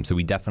access to them. So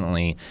we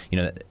definitely,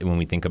 when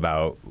we think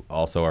about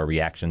also our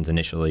reactions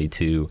initially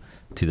to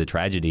to the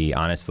tragedy,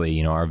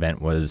 honestly, our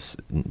event was,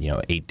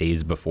 8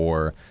 days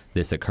before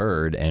this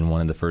occurred. And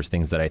one of the first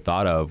things that I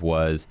thought of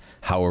was,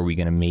 how are we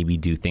going to maybe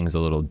do things a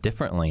little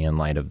differently in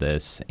light of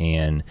this?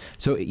 And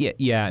so,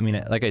 yeah, I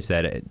mean, like I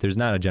said, there's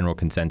not a general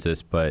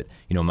consensus, but,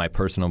 my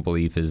personal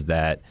belief is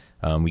that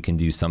we can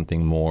do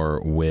something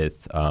more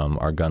with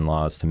our gun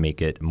laws to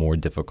make it more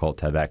difficult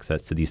to have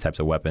access to these types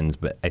of weapons.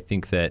 But I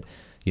think that,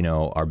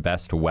 our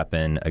best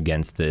weapon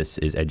against this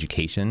is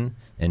education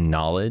and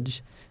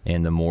knowledge.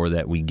 And the more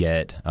that we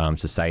get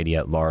society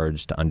at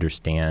large to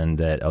understand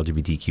that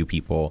LGBTQ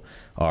people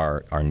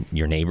are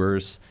your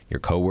neighbors, your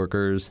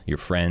coworkers, your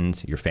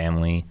friends, your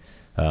family,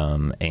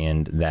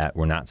 and that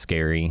we're not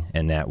scary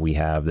and that we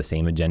have the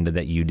same agenda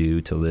that you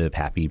do to live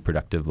happy,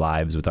 productive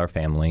lives with our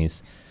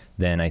families,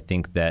 then I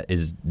think that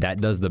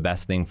does the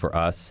best thing for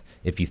us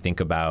if you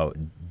think about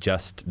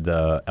just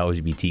the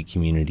LGBT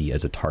community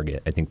as a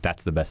target. I think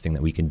that's the best thing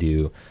that we can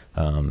do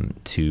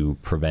to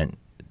prevent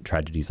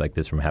tragedies like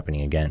this from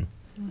happening again.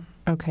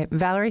 Okay.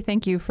 Valerie,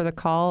 thank you for the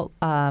call.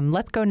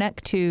 Let's go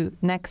next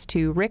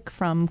to Rick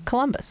from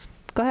Columbus.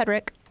 Go ahead,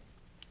 Rick.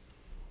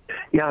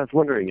 Yeah, I was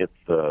wondering if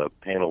the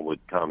panel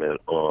would comment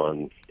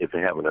on if they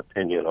have an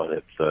opinion on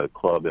if the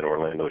club in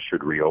Orlando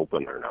should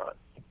reopen or not.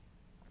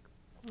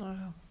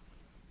 Wow.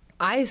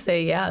 I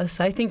say yes.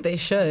 I think they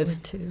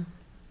should. Too.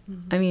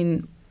 I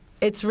mean,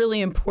 it's really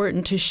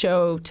important to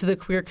show to the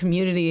queer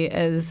community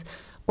as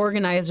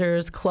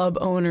organizers, club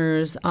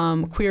owners,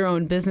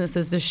 queer-owned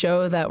businesses to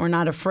show that we're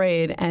not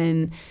afraid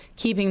and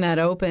keeping that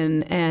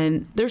open.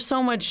 And there's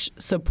so much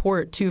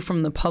support, too,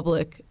 from the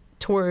public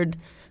toward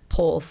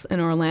Pulse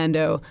in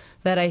Orlando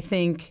that I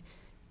think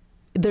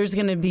there's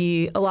going to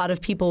be a lot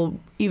of people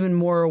even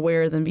more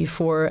aware than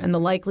before, and the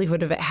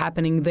likelihood of it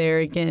happening there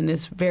again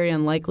is very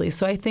unlikely.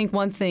 So I think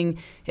one thing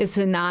is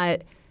to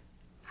not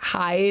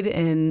hide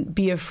and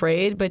be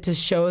afraid, but to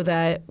show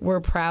that we're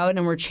proud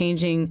and we're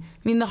changing. I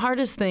mean, the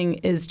hardest thing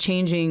is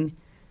changing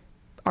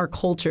our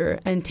culture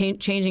and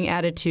changing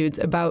attitudes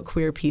about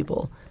queer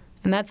people.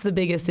 And that's the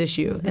biggest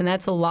issue. And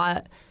that's a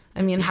lot.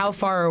 I mean, how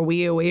far are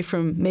we away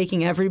from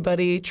making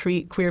everybody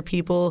treat queer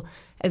people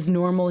as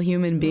normal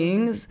human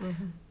beings?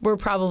 Mm-hmm. We're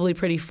probably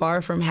pretty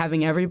far from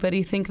having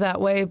everybody think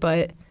that way,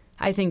 but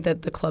I think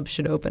that the club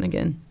should open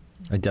again.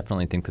 I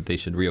definitely think that they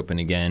should reopen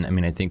again. I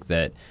mean, I think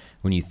that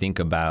when you think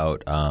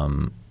about,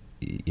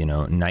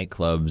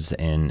 nightclubs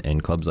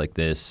and clubs like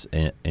this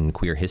in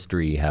queer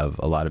history have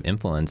a lot of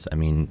influence. I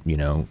mean,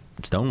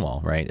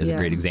 Stonewall, right, is a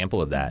great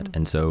example of that. Mm-hmm.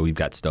 And so we've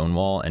got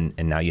Stonewall and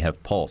now you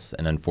have Pulse.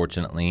 And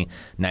unfortunately,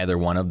 neither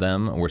one of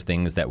them were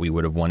things that we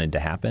would have wanted to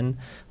happen.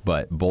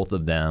 But both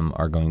of them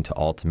are going to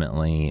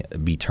ultimately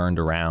be turned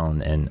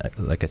around. And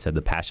like I said,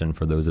 the passion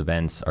for those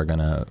events are going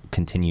to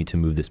continue to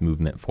move this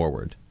movement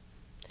forward.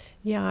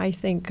 Yeah, I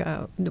think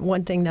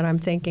one thing that I'm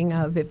thinking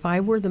of, if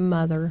I were the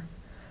mother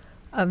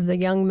of the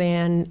young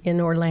man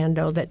in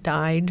Orlando that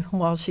died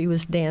while she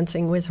was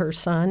dancing with her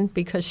son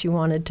because she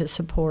wanted to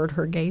support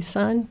her gay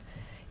son,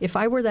 if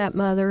I were that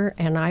mother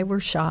and I were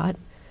shot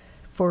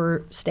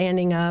for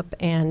standing up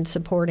and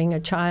supporting a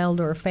child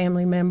or a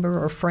family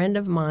member or friend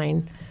of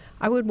mine,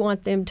 I would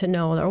want them to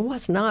know that I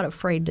was not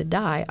afraid to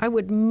die. I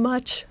would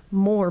much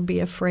more be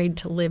afraid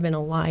to live in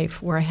a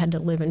life where I had to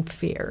live in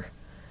fear.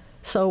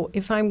 So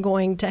if I'm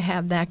going to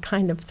have that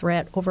kind of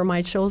threat over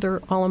my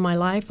shoulder all of my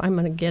life, I'm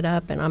going to get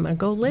up and I'm going to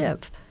go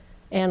live.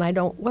 And I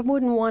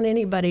wouldn't want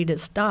anybody to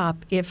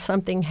stop if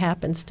something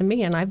happens to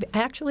me. And I've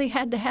actually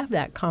had to have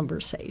that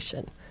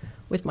conversation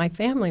with my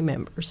family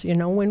members.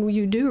 When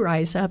you do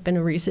rise up in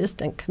a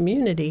resistant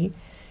community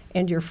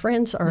and your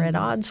friends are at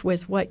odds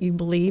with what you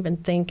believe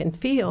and think and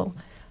feel,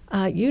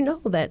 you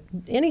know that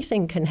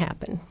anything can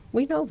happen.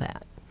 We know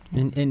that.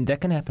 And that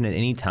can happen at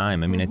any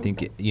time. I mean, I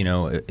think,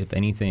 if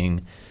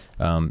anything,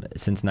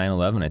 since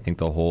 9/11, I think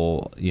the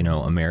whole,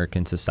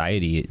 American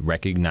society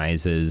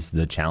recognizes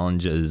the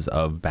challenges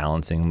of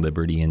balancing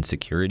liberty and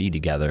security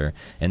together.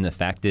 And the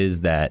fact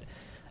is that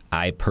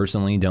I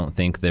personally don't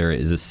think there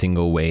is a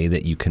single way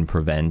that you can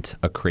prevent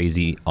a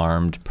crazy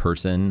armed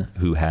person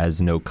who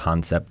has no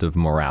concept of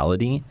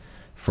morality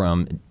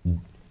from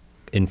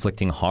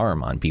inflicting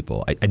harm on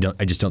people.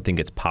 I just don't think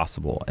it's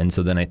possible. And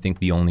so then I think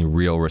the only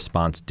real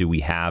response do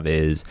we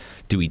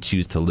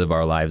choose to live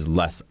our lives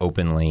less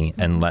openly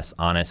and less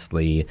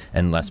honestly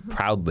and less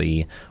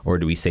proudly, or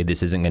do we say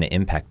this isn't going to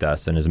impact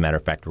us, and as a matter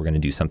of fact we're going to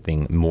do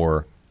something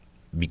more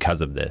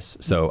because of this?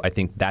 So I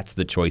think that's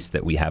the choice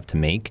that we have to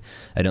make.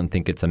 I don't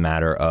think it's a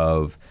matter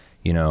of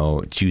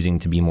choosing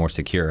to be more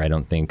secure. I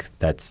don't think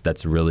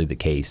that's really the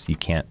case. You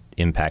can't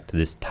impact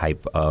this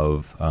type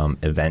of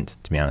event,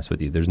 to be honest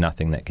with you. There's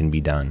nothing that can be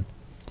done.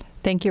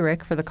 Thank you,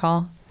 Rick, for the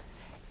call.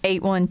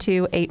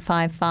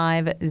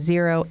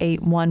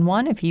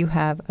 812-855-0811 if you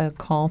have a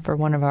call for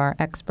one of our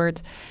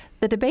experts.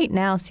 The debate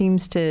now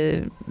seems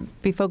to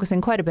be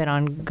focusing quite a bit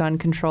on gun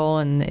control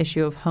and the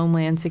issue of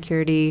homeland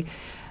security.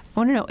 I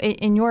want to know,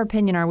 in your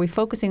opinion, are we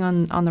focusing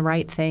on the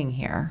right thing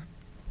here?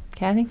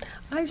 Kathy?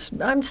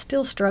 I'm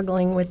still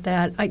struggling with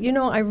that.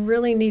 I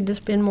really need to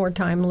spend more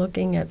time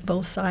looking at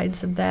both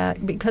sides of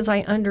that because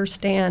I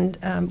understand,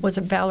 was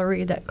it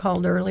Valerie that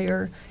called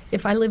earlier?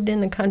 If I lived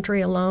in the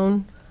country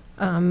alone,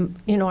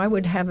 I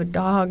would have a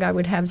dog. I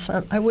would have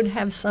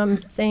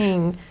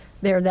something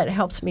there that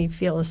helps me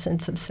feel a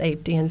sense of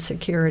safety and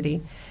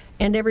security.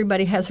 And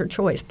everybody has her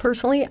choice.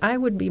 Personally, I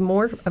would be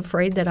more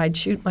afraid that I'd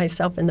shoot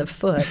myself in the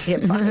foot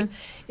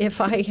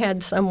if I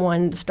had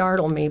someone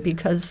startle me,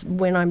 because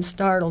when I'm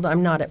startled,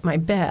 I'm not at my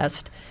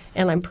best,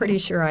 and I'm pretty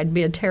sure I'd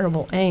be a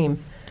terrible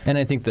aim. And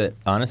I think that,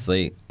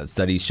 honestly,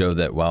 studies show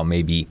that while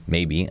maybe,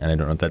 and I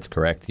don't know if that's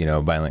correct,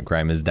 violent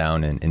crime is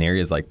down in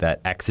areas like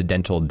that,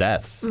 accidental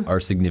deaths are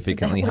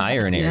significantly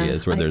higher in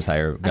areas where there's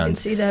higher guns. I can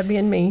see that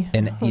being me.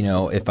 And,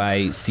 if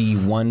I see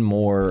one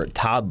more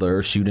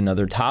toddler shoot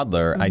another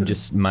toddler, I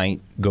just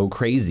might go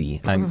crazy.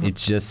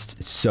 It's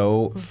just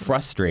so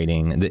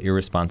frustrating, the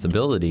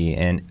irresponsibility.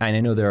 And I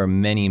know there are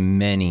many,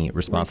 many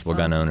responsible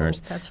gun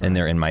owners, that's right. and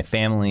they're in my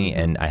family,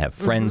 and I have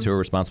friends who are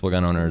responsible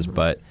gun owners,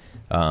 but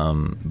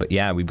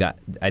yeah,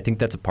 I think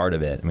that's a part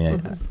of it. I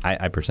mean,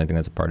 I personally think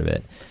that's a part of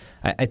it.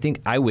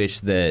 I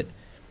wish that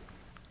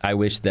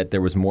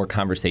there was more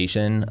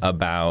conversation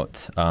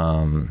about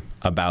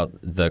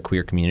the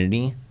queer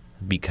community,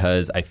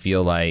 because I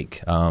feel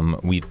like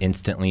we've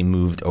instantly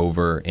moved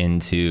over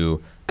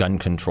into gun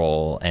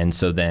control, and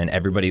so then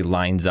everybody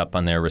lines up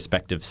on their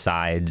respective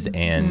sides,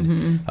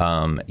 and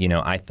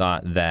I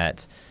thought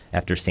that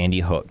after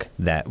Sandy Hook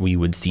that we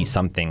would see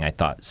something. I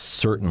thought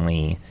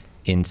certainly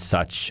in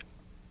such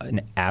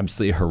an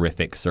absolutely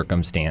horrific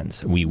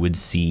circumstance we would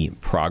see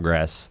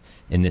progress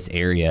in this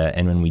area,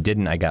 and when we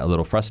didn't, I got a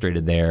little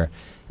frustrated there.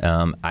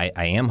 I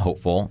am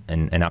hopeful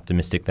and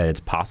optimistic that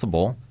it's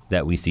possible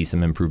that we see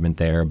some improvement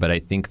there, but I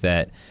think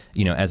that,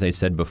 as I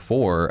said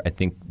before, I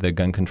think the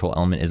gun control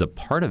element is a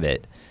part of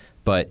it,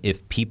 but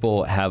if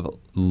people have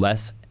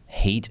less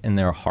hate in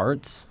their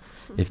hearts,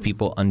 if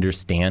people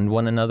understand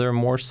one another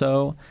more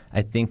so,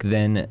 I think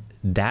then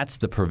that's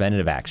the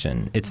preventative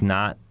action. It's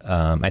not.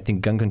 I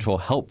think gun control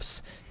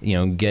helps,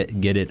 get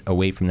it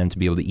away from them to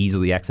be able to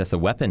easily access a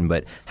weapon.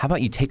 But how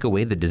about you take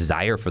away the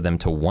desire for them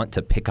to want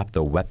to pick up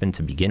the weapon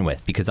to begin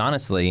with? Because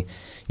honestly,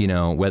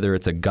 whether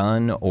it's a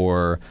gun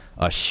or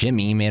a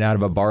shimmy made out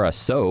of a bar of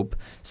soap,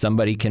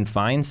 somebody can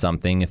find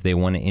something if they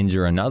want to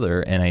injure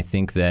another. And I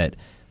think that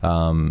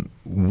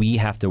we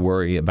have to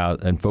worry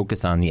about and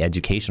focus on the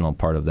educational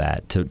part of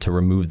that to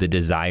remove the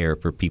desire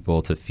for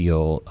people to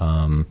feel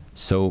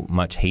so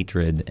much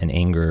hatred and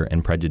anger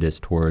and prejudice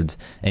towards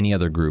any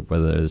other group,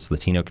 whether it's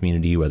Latino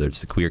community, whether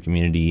it's the queer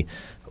community,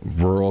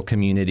 rural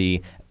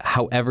community,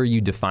 however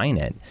you define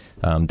it.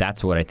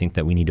 That's what I think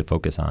that we need to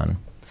focus on.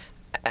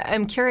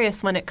 I'm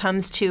curious when it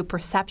comes to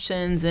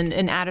perceptions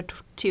and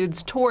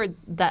attitudes toward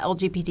the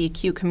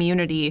LGBTQ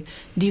community.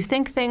 Do you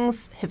think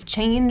things have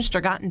changed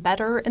or gotten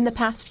better in the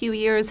past few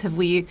years? Have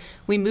we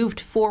moved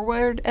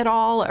forward at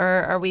all, or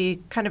are we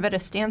kind of at a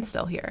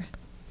standstill here?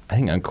 I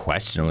think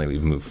unquestionably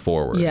we've moved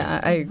forward. Yeah,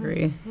 I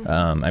agree.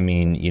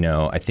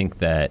 I think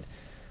that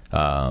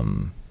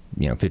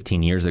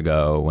 15 years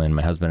ago when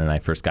my husband and I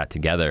first got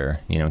together,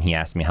 he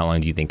asked me, how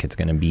long do you think it's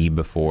going to be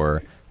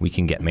before we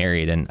can get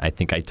married? And I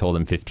think I told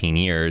him 15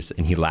 years,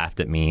 and he laughed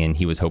at me, and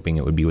he was hoping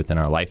it would be within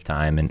our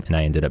lifetime, and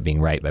I ended up being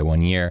right by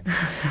 1 year.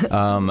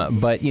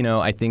 But,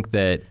 I think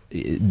that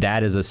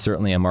is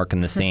certainly a mark in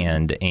the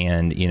sand.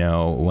 And,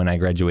 when I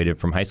graduated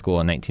from high school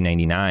in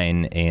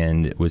 1999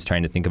 and was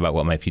trying to think about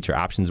what my future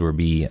options would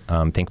be,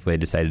 thankfully I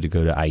decided to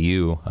go to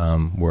IU,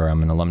 where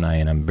I'm an alumni,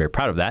 and I'm very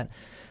proud of that.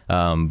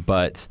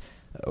 But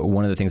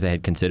one of the things I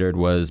had considered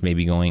was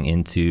maybe going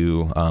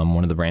into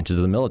one of the branches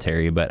of the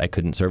military, but I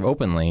couldn't serve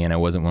openly, and I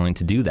wasn't willing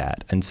to do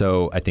that. And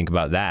so I think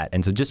about that.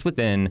 And so just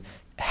within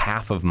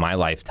half of my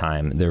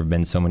lifetime, there have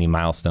been so many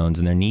milestones,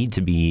 and there need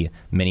to be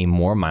many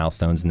more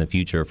milestones in the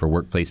future for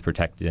workplace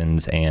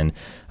protections and,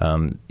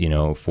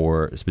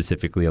 for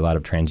specifically a lot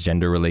of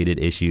transgender-related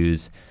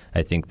issues.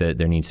 I think that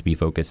there needs to be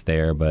focus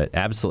there, but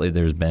absolutely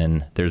there's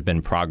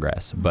been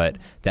progress. But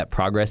that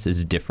progress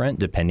is different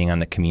depending on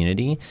the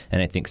community.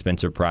 And I think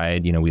Spencer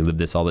Pride, we live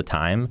this all the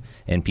time,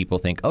 and people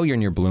think, oh, you're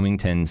near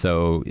Bloomington,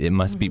 so it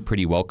must be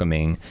pretty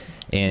welcoming.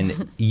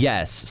 And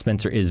yes,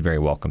 Spencer is very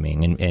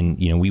welcoming, and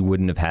we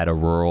wouldn't have had a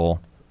rural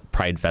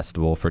Pride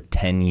Festival for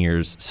 10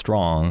 years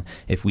strong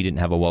if we didn't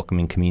have a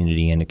welcoming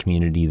community and a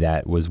community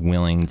that was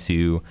willing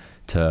to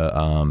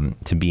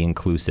be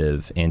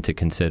inclusive and to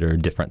consider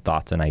different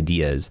thoughts and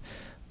ideas.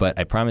 But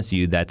I promise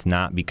you that's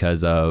not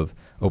because of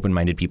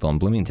open-minded people in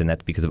Bloomington.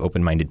 That's because of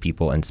open-minded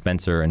people in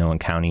Spencer and Owen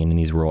County and in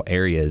these rural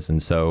areas.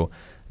 And so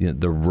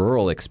the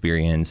rural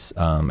experience,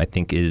 I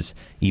think, is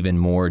even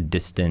more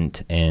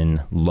distant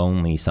and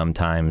lonely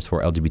sometimes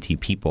for LGBT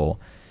people.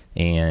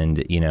 And,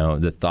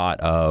 the thought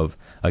of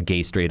a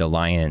gay-straight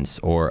alliance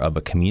or of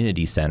a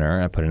community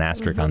center, I put an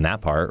asterisk on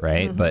that part,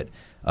 right? But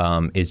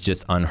is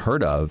just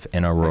unheard of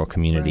in a rural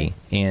community.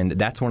 Right. And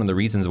that's one of the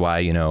reasons why,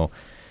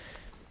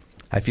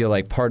 I feel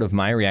like part of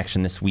my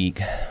reaction this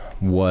week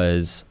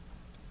was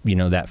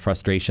that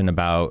frustration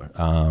about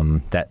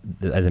that,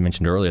 as I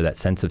mentioned earlier, that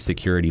sense of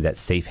security, that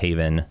safe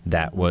haven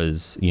that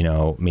was,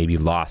 maybe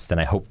lost, and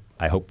I hope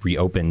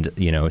reopened,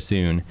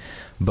 soon.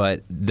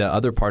 But the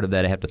other part of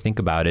that I have to think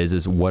about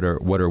is what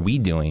are we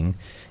doing?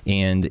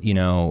 And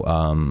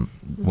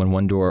when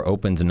one door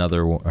opens,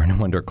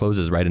 one door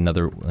closes, right?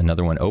 Another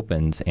one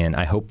opens, and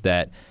I hope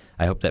that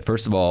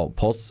first of all,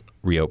 Pulse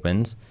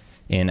reopens.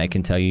 And I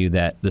can tell you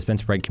that the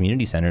Spencer Pride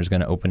Community Center is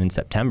going to open in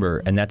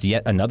September, and that's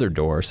yet another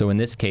door. So in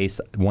this case,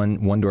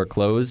 one door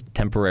closed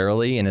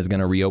temporarily and is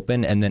going to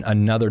reopen, and then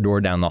another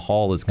door down the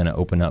hall is going to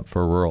open up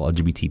for rural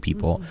LGBT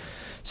people. Mm-hmm.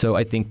 So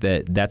I think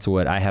that's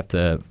what I have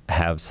to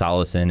have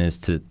solace in, is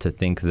to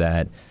think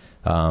that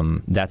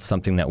that's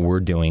something that we're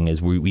doing, is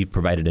we've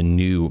provided a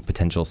new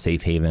potential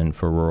safe haven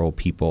for rural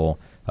people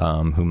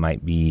who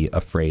might be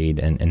afraid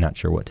and not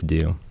sure what to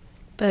do.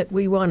 But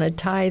we want to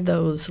tie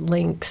those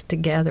links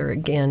together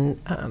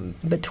again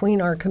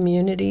between our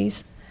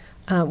communities.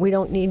 We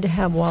don't need to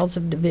have walls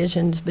of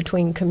divisions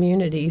between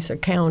communities or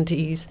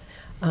counties,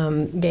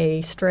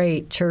 gay,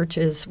 straight,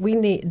 churches.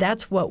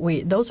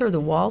 Those are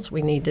the walls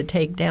we need to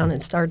take down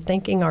and start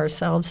thinking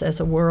ourselves as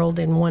a world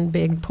in one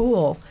big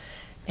pool.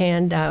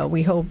 And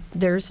we hope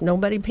there's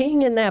nobody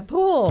peeing in that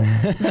pool.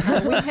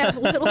 We have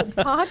little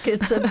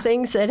pockets of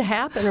things that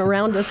happen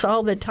around us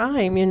all the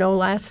time.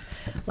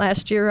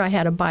 Last year I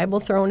had a Bible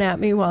thrown at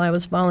me while I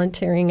was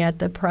volunteering at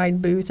the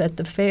Pride booth at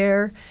the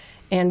fair.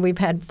 And we've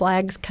had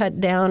flags cut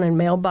down and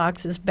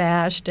mailboxes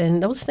bashed.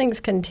 And those things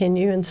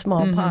continue in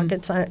small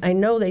pockets. I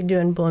know they do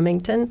in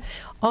Bloomington.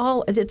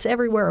 It's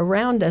everywhere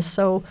around us.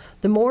 So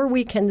the more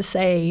we can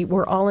say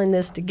we're all in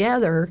this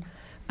together,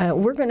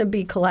 we're going to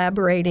be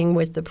collaborating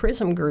with the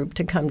PRISM group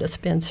to come to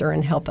Spencer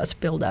and help us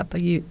build up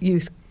a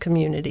youth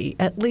community.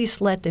 At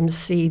least let them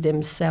see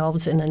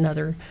themselves in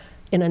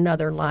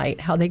another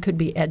light, how they could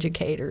be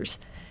educators.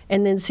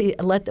 And then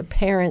let the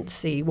parents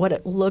see what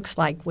it looks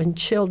like when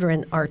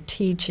children are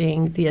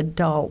teaching the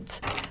adults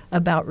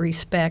about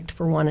respect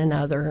for one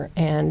another.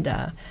 And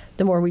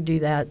the more we do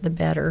that, the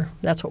better.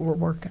 That's what we're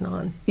working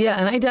on. Yeah,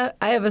 and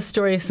I have a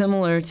story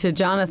similar to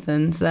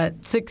Jonathan's,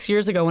 that 6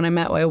 years ago when I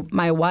met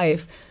my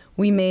wife,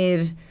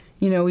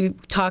 we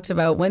talked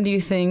about, when do you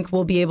think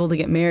we'll be able to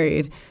get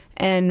married?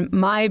 And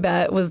my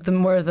bet was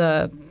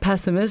the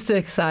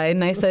pessimistic side,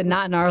 and I said,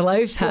 not in our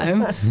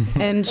lifetime.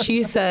 And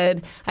she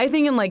said, I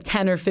think in like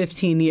 10 or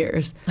 15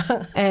 years.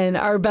 And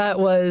our bet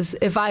was,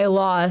 if I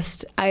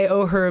lost, I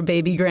owe her a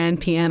baby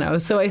grand piano.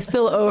 So I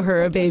still owe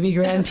her a baby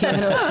grand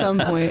piano at some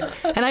point.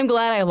 And I'm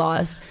glad I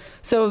lost.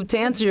 So to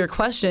answer your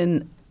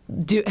question,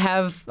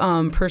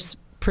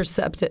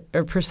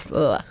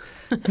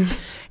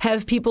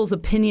 have people's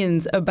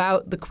opinions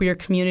about the queer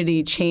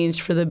community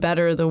changed for the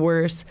better or the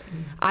worse?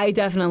 I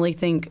definitely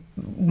think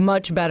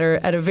much better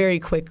at a very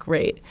quick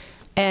rate.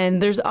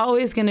 And there's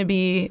always going to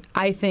be,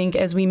 I think,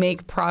 as we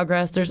make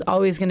progress, there's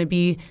always going to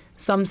be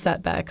some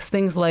setbacks,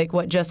 things like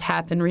what just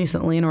happened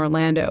recently in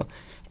Orlando,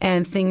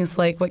 and things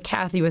like what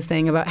Kathy was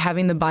saying about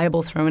having the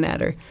Bible thrown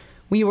at her.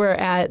 We were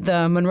at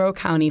the Monroe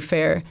County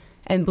Fair,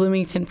 and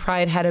Bloomington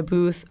Pride had a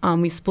booth.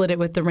 We split it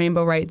with the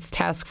Rainbow Rights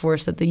Task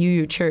Force at the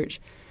UU Church.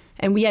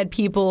 And we had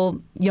people,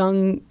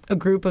 a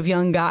group of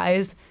young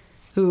guys,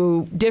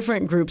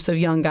 different groups of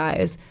young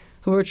guys,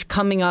 who were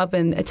coming up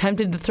and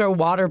attempted to throw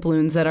water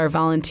balloons at our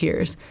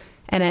volunteers.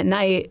 And at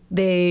night,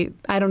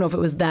 I don't know if it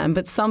was them,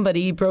 but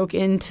somebody broke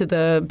into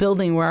the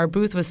building where our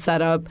booth was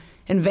set up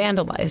and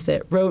vandalized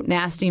it, wrote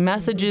nasty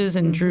messages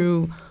and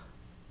drew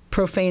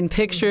profane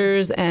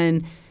pictures.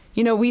 And,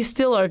 we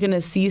still are going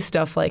to see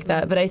stuff like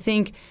that. But I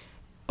think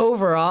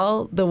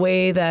overall, the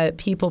way that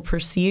people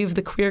perceive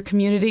the queer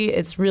community,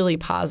 it's really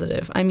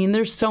positive. I mean,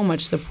 there's so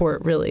much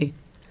support, really.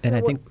 And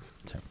I think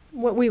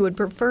what we would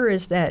prefer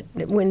is that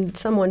when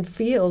someone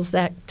feels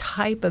that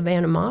type of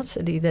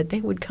animosity, that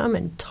they would come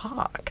and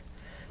talk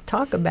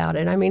about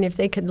it. I mean, if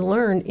they could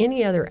learn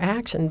any other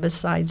action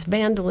besides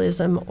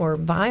vandalism or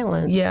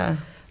violence,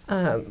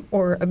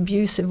 or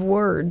abusive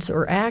words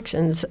or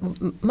actions,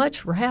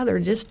 much rather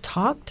just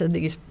talk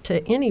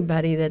to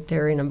anybody that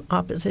they're in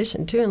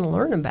opposition to and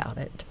learn about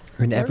it.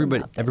 And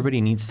everybody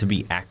needs to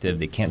be active.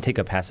 They can't take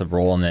a passive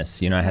role in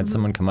this. I had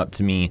someone come up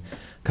to me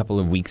a couple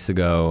of weeks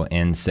ago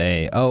and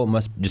say, it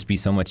must just be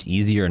so much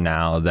easier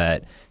now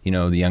that,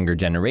 the younger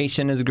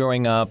generation is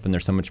growing up and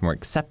they're so much more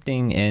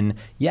accepting. And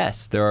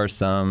yes, there are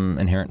some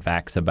inherent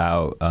facts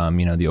about,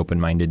 the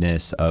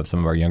open-mindedness of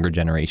some of our younger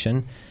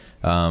generation.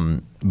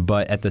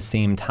 But at the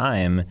same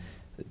time,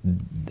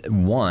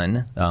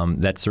 one,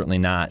 that's certainly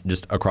not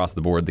just across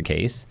the board the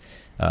case.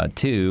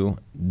 Two,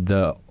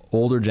 the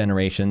older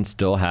generations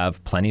still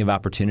have plenty of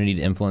opportunity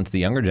to influence the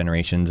younger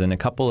generations. And a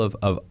couple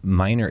of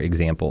minor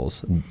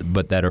examples,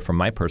 but that are from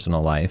my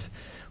personal life,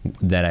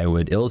 that I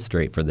would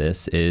illustrate for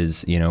this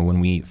is, when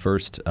we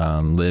first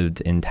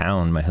lived in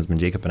town, my husband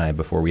Jacob and I,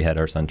 before we had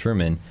our son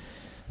Truman,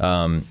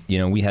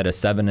 we had a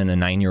 7 and a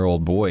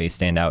 9-year-old boy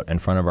stand out in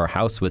front of our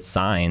house with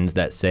signs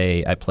that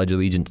say, "I pledge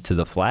allegiance to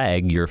the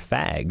flag, you're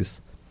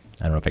fags."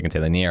 I don't know if I can say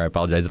that in the air. I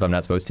apologize if I'm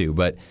not supposed to.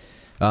 But,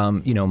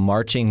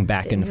 marching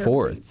back and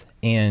forth.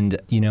 And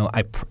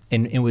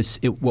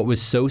what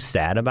was so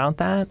sad about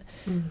that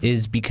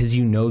is because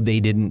they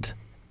didn't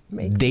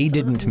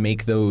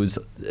make those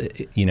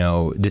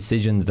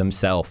decisions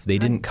themselves. They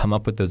didn't come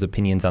up with those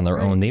opinions on their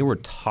own. They were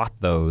taught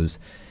those.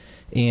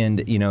 And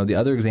the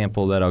other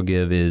example that I'll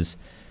give is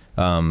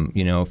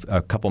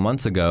a couple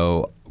months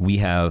ago, we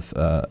have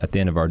at the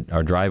end of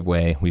our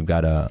driveway, we've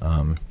got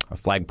a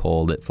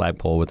flagpole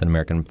with an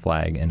American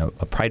flag and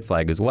a pride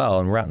flag as well,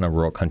 and we're out on a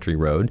rural country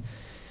road.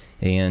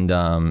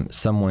 And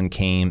someone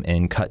came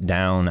and cut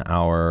down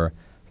our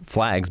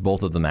flags,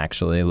 both of them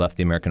actually, left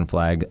the American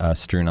flag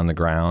strewn on the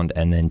ground,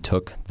 and then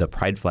took the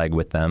pride flag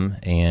with them.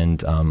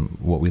 And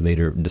what we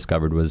later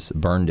discovered was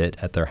burned it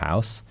at their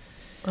house.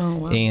 Oh,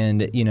 wow.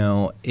 And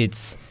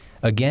it's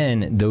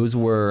again, those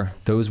were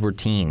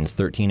teens,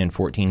 13 and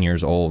 14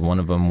 years old. One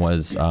of them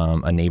was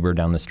a neighbor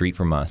down the street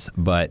from us,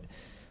 but.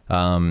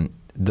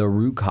 The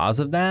root cause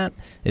of that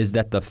is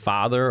that the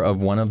father of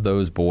one of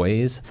those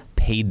boys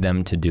paid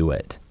them to do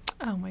it.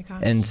 Oh, my gosh.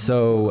 And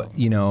so,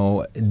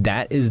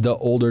 that is the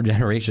older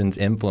generation's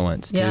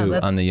influence, too,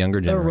 on the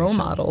younger generation. They're role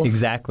models.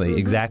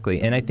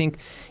 Exactly. And I think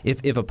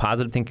if a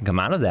positive thing can come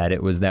out of that,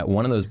 it was that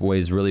one of those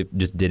boys really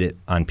just did it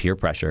on peer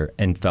pressure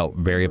and felt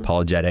very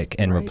apologetic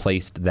and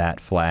replaced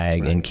that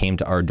flag and came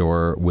to our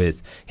door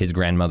with his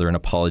grandmother and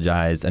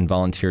apologized and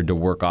volunteered to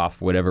work off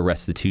whatever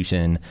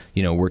restitution,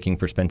 working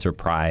for Spencer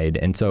Pride.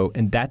 And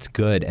that's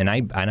good. And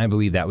I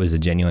believe that was a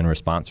genuine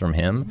response from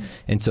him.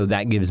 And so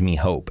that gives me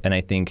hope. And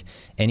I think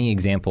any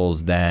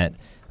examples that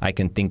I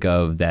can think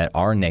of that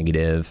are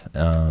negative,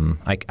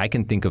 I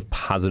can think of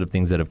positive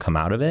things that have come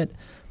out of it.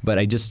 But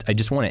I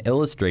just want to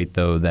illustrate,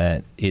 though,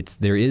 that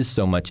there is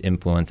so much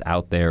influence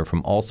out there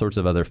from all sorts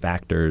of other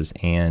factors.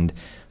 And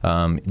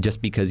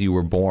just because you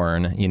were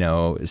born,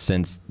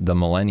 since the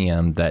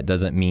millennium, that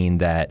doesn't mean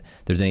that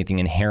there's anything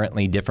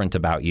inherently different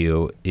about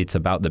you. It's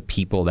about the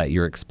people that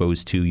you're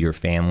exposed to, your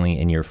family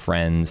and your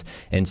friends.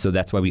 And so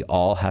that's why we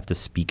all have to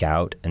speak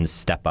out and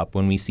step up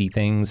when we see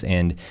things.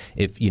 And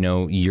if,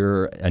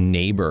 you're a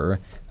neighbor,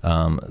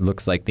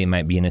 looks like they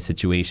might be in a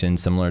situation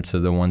similar to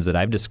the ones that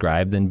I've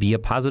described, then be a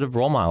positive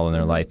role model in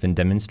their life and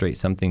demonstrate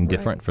something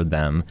different for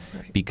them,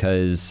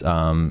 because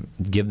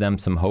give them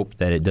some hope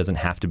that it doesn't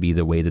have to be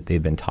the way that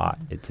they've been taught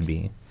it to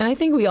be. And I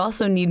think we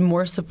also need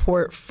more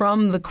support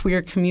from the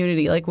queer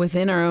community, like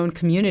within our own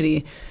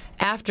community.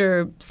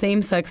 After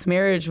same-sex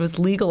marriage was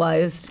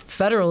legalized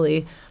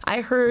federally,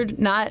 I heard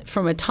not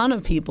from a ton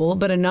of people,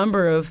 but a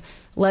number of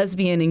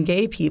lesbian and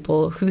gay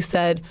people who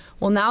said,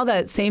 well, now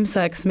that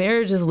same-sex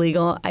marriage is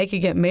legal, I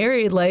could get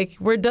married, like,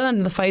 we're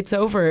done, the fight's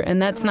over.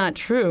 And that's not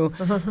true.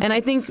 And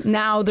I think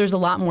now there's a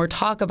lot more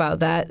talk about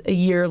that a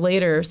year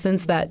later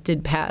since that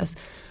did pass.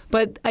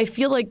 But I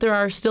feel like there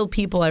are still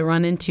people I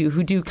run into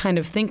who do kind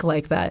of think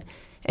like that.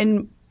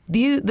 And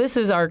this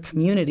is our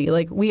community.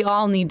 Like, we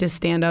all need to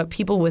stand up,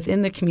 people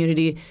within the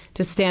community,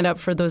 to stand up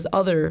for those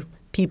other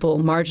people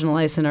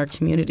marginalized in our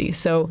community.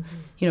 So,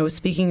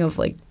 speaking of,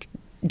 like,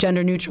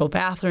 gender-neutral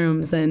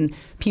bathrooms and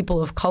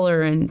people of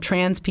color and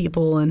trans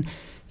people and,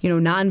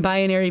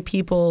 non-binary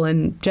people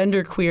and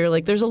genderqueer,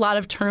 like, there's a lot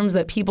of terms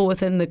that people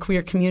within the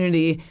queer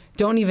community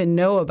don't even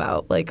know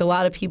about. Like, a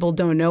lot of people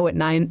don't know what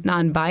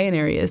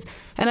non-binary is.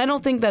 And I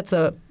don't think that's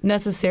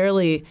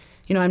necessarily,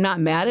 I'm not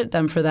mad at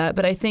them for that,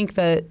 but I think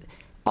that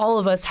all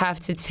of us have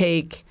to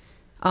take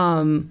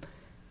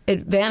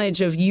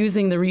advantage of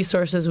using the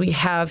resources we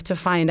have to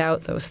find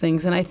out those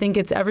things. And I think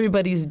it's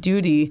everybody's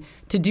duty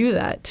to do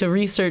that, to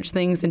research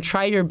things and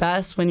try your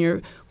best when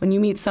you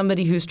meet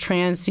somebody who's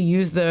trans to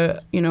use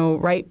the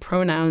right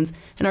pronouns.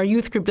 And our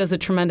youth group does a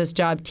tremendous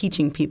job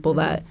teaching people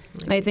that.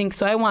 And I think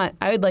so.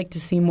 I would like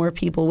to see more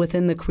people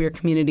within the queer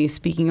community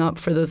speaking up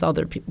for those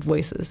other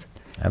voices.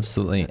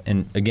 Absolutely.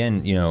 And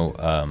again,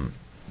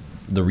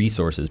 the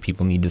resources,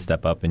 people need to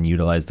step up and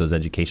utilize those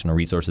educational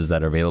resources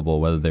that are available,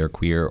 whether they're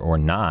queer or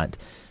not.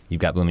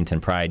 You've got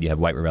Bloomington Pride, you have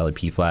White River Valley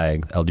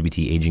PFLAG,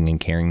 LGBT Aging and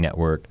Caring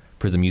Network,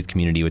 Prism Youth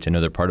Community, which I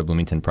know they're part of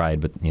Bloomington Pride,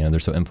 but they're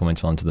so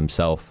influential unto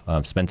themselves.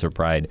 Spencer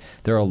Pride.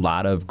 There are a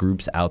lot of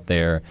groups out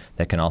there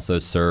that can also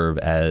serve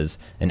as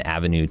an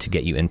avenue to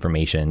get you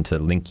information, to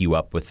link you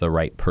up with the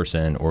right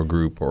person or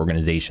group or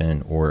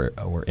organization or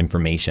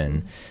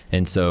information.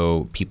 And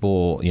so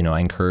people, I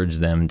encourage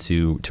them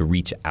to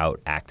reach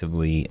out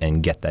actively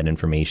and get that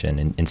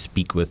information and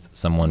speak with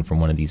someone from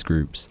one of these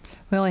groups.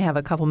 We only have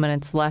a couple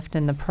minutes left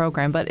in the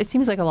program, but it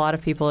seems like a lot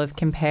of people have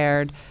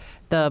compared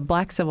the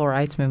Black Civil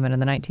Rights Movement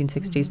in the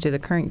 1960s to the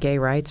current gay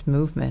rights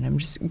movement. I'm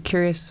just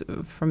curious,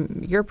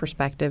 from your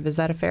perspective, is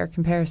that a fair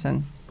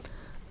comparison?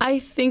 I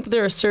think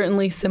there are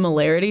certainly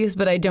similarities,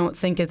 but I don't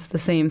think it's the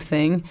same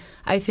thing.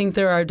 I think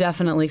there are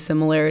definitely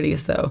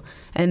similarities, though,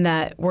 and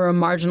that we're a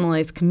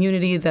marginalized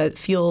community that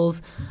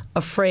feels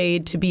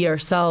afraid to be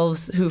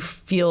ourselves, who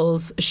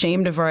feels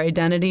ashamed of our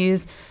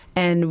identities,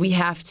 and we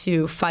have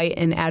to fight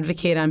and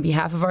advocate on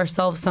behalf of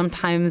ourselves,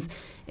 sometimes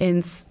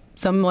in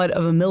somewhat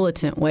of a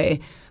militant way.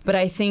 But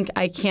I think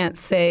I can't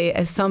say,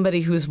 as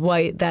somebody who's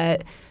white,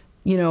 that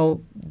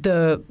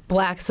the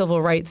Black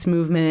civil rights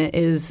movement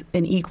is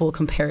an equal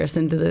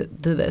comparison to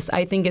this.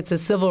 I think it's a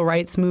civil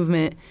rights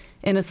movement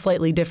in a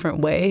slightly different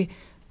way,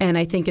 and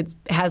I think it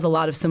has a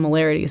lot of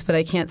similarities, but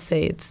I can't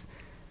say it's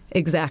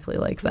exactly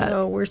like that.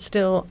 No, we're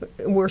still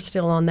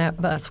on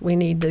that bus. We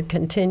need to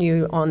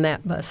continue on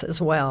that bus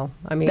as well.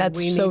 I mean, that's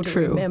we need so to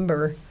true.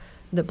 Remember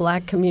the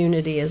Black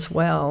community as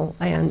well,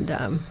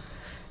 and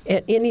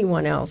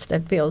anyone else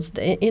that feels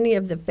any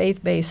of the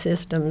faith-based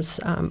systems.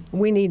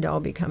 We need to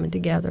all be coming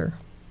together.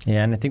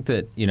 Yeah, and I think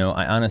that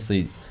I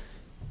honestly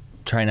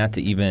try not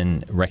to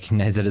even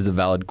recognize it as a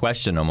valid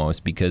question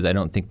almost, because I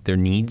don't think there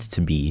needs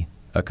to be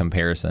a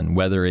comparison,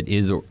 whether it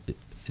is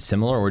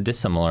similar or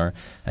dissimilar.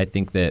 I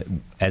think that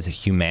as a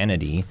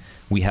humanity,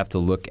 we have to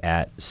look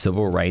at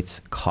civil rights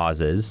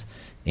causes,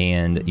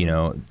 and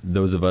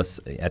those of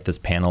us at this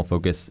panel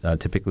focus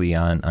typically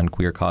on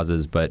queer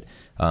causes, but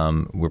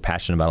we're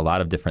passionate about a lot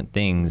of different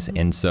things,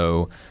 and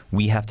so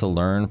we have to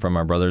learn from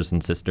our brothers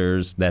and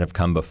sisters that have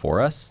come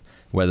before us,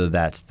 whether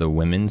that's the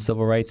women's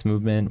civil rights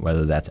movement,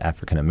 whether that's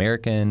African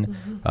American,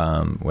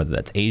 whether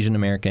that's Asian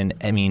American.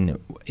 I mean,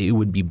 it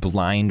would be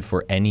blind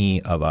for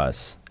any of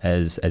us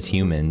as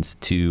humans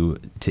to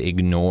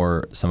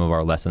ignore some of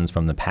our lessons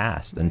from the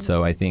past. And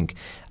so I think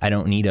I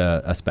don't need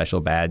a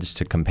special badge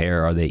to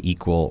compare, are they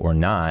equal or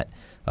not.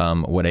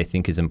 What I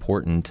think is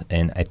important,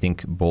 and I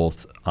think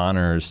both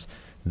honors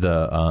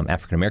the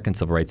African American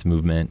civil rights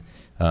movement,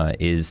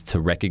 is to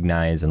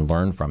recognize and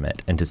learn from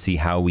it, and to see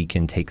how we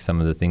can take some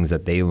of the things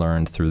that they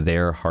learned through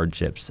their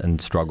hardships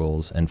and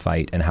struggles and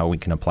fight, and how we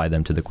can apply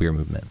them to the queer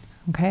movement.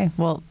 Okay.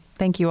 Well,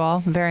 thank you all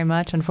very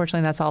much.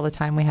 Unfortunately, that's all the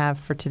time we have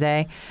for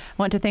today. I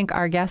want to thank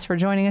our guests for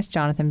joining us,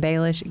 Jonathan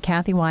Baelish,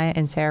 Kathy Wyatt,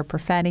 and Sarah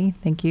Perfetti.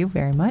 Thank you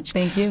very much.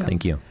 Thank you.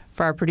 Thank you.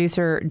 For our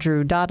producer,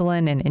 Drew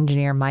Dodlin, and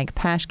engineer Mike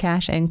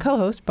Pashkash, and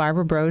co-host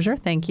Barbara Brozier,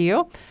 thank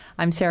you.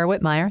 I'm Sarah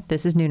Whitmire.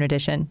 This is Noon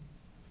Edition.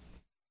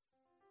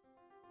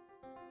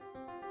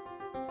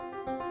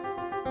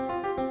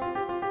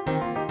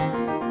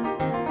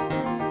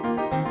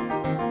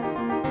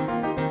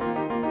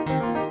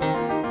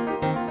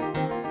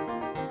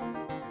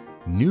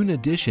 Noon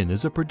Edition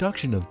is a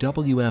production of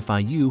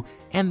WFIU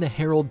and the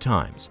Herald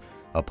Times.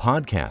 A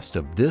podcast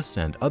of this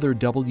and other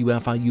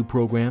WFIU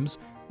programs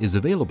is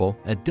available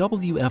at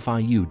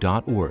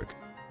WFIU.org.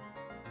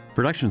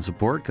 Production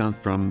support comes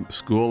from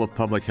School of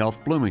Public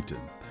Health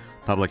Bloomington.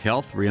 Public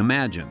Health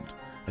Reimagined,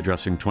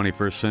 addressing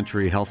 21st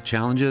century health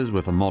challenges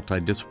with a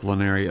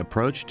multidisciplinary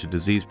approach to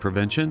disease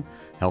prevention,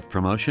 health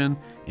promotion,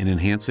 and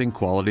enhancing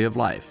quality of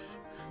life.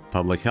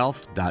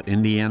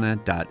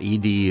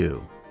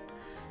 publichealth.indiana.edu.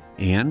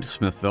 And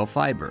Smithville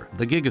Fiber,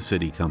 the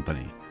Gigacity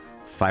Company.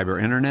 Fiber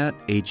Internet,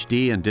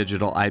 HD, and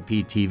digital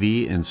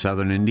IPTV in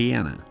Southern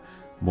Indiana.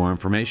 More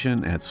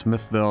information at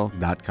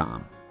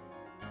smithville.com.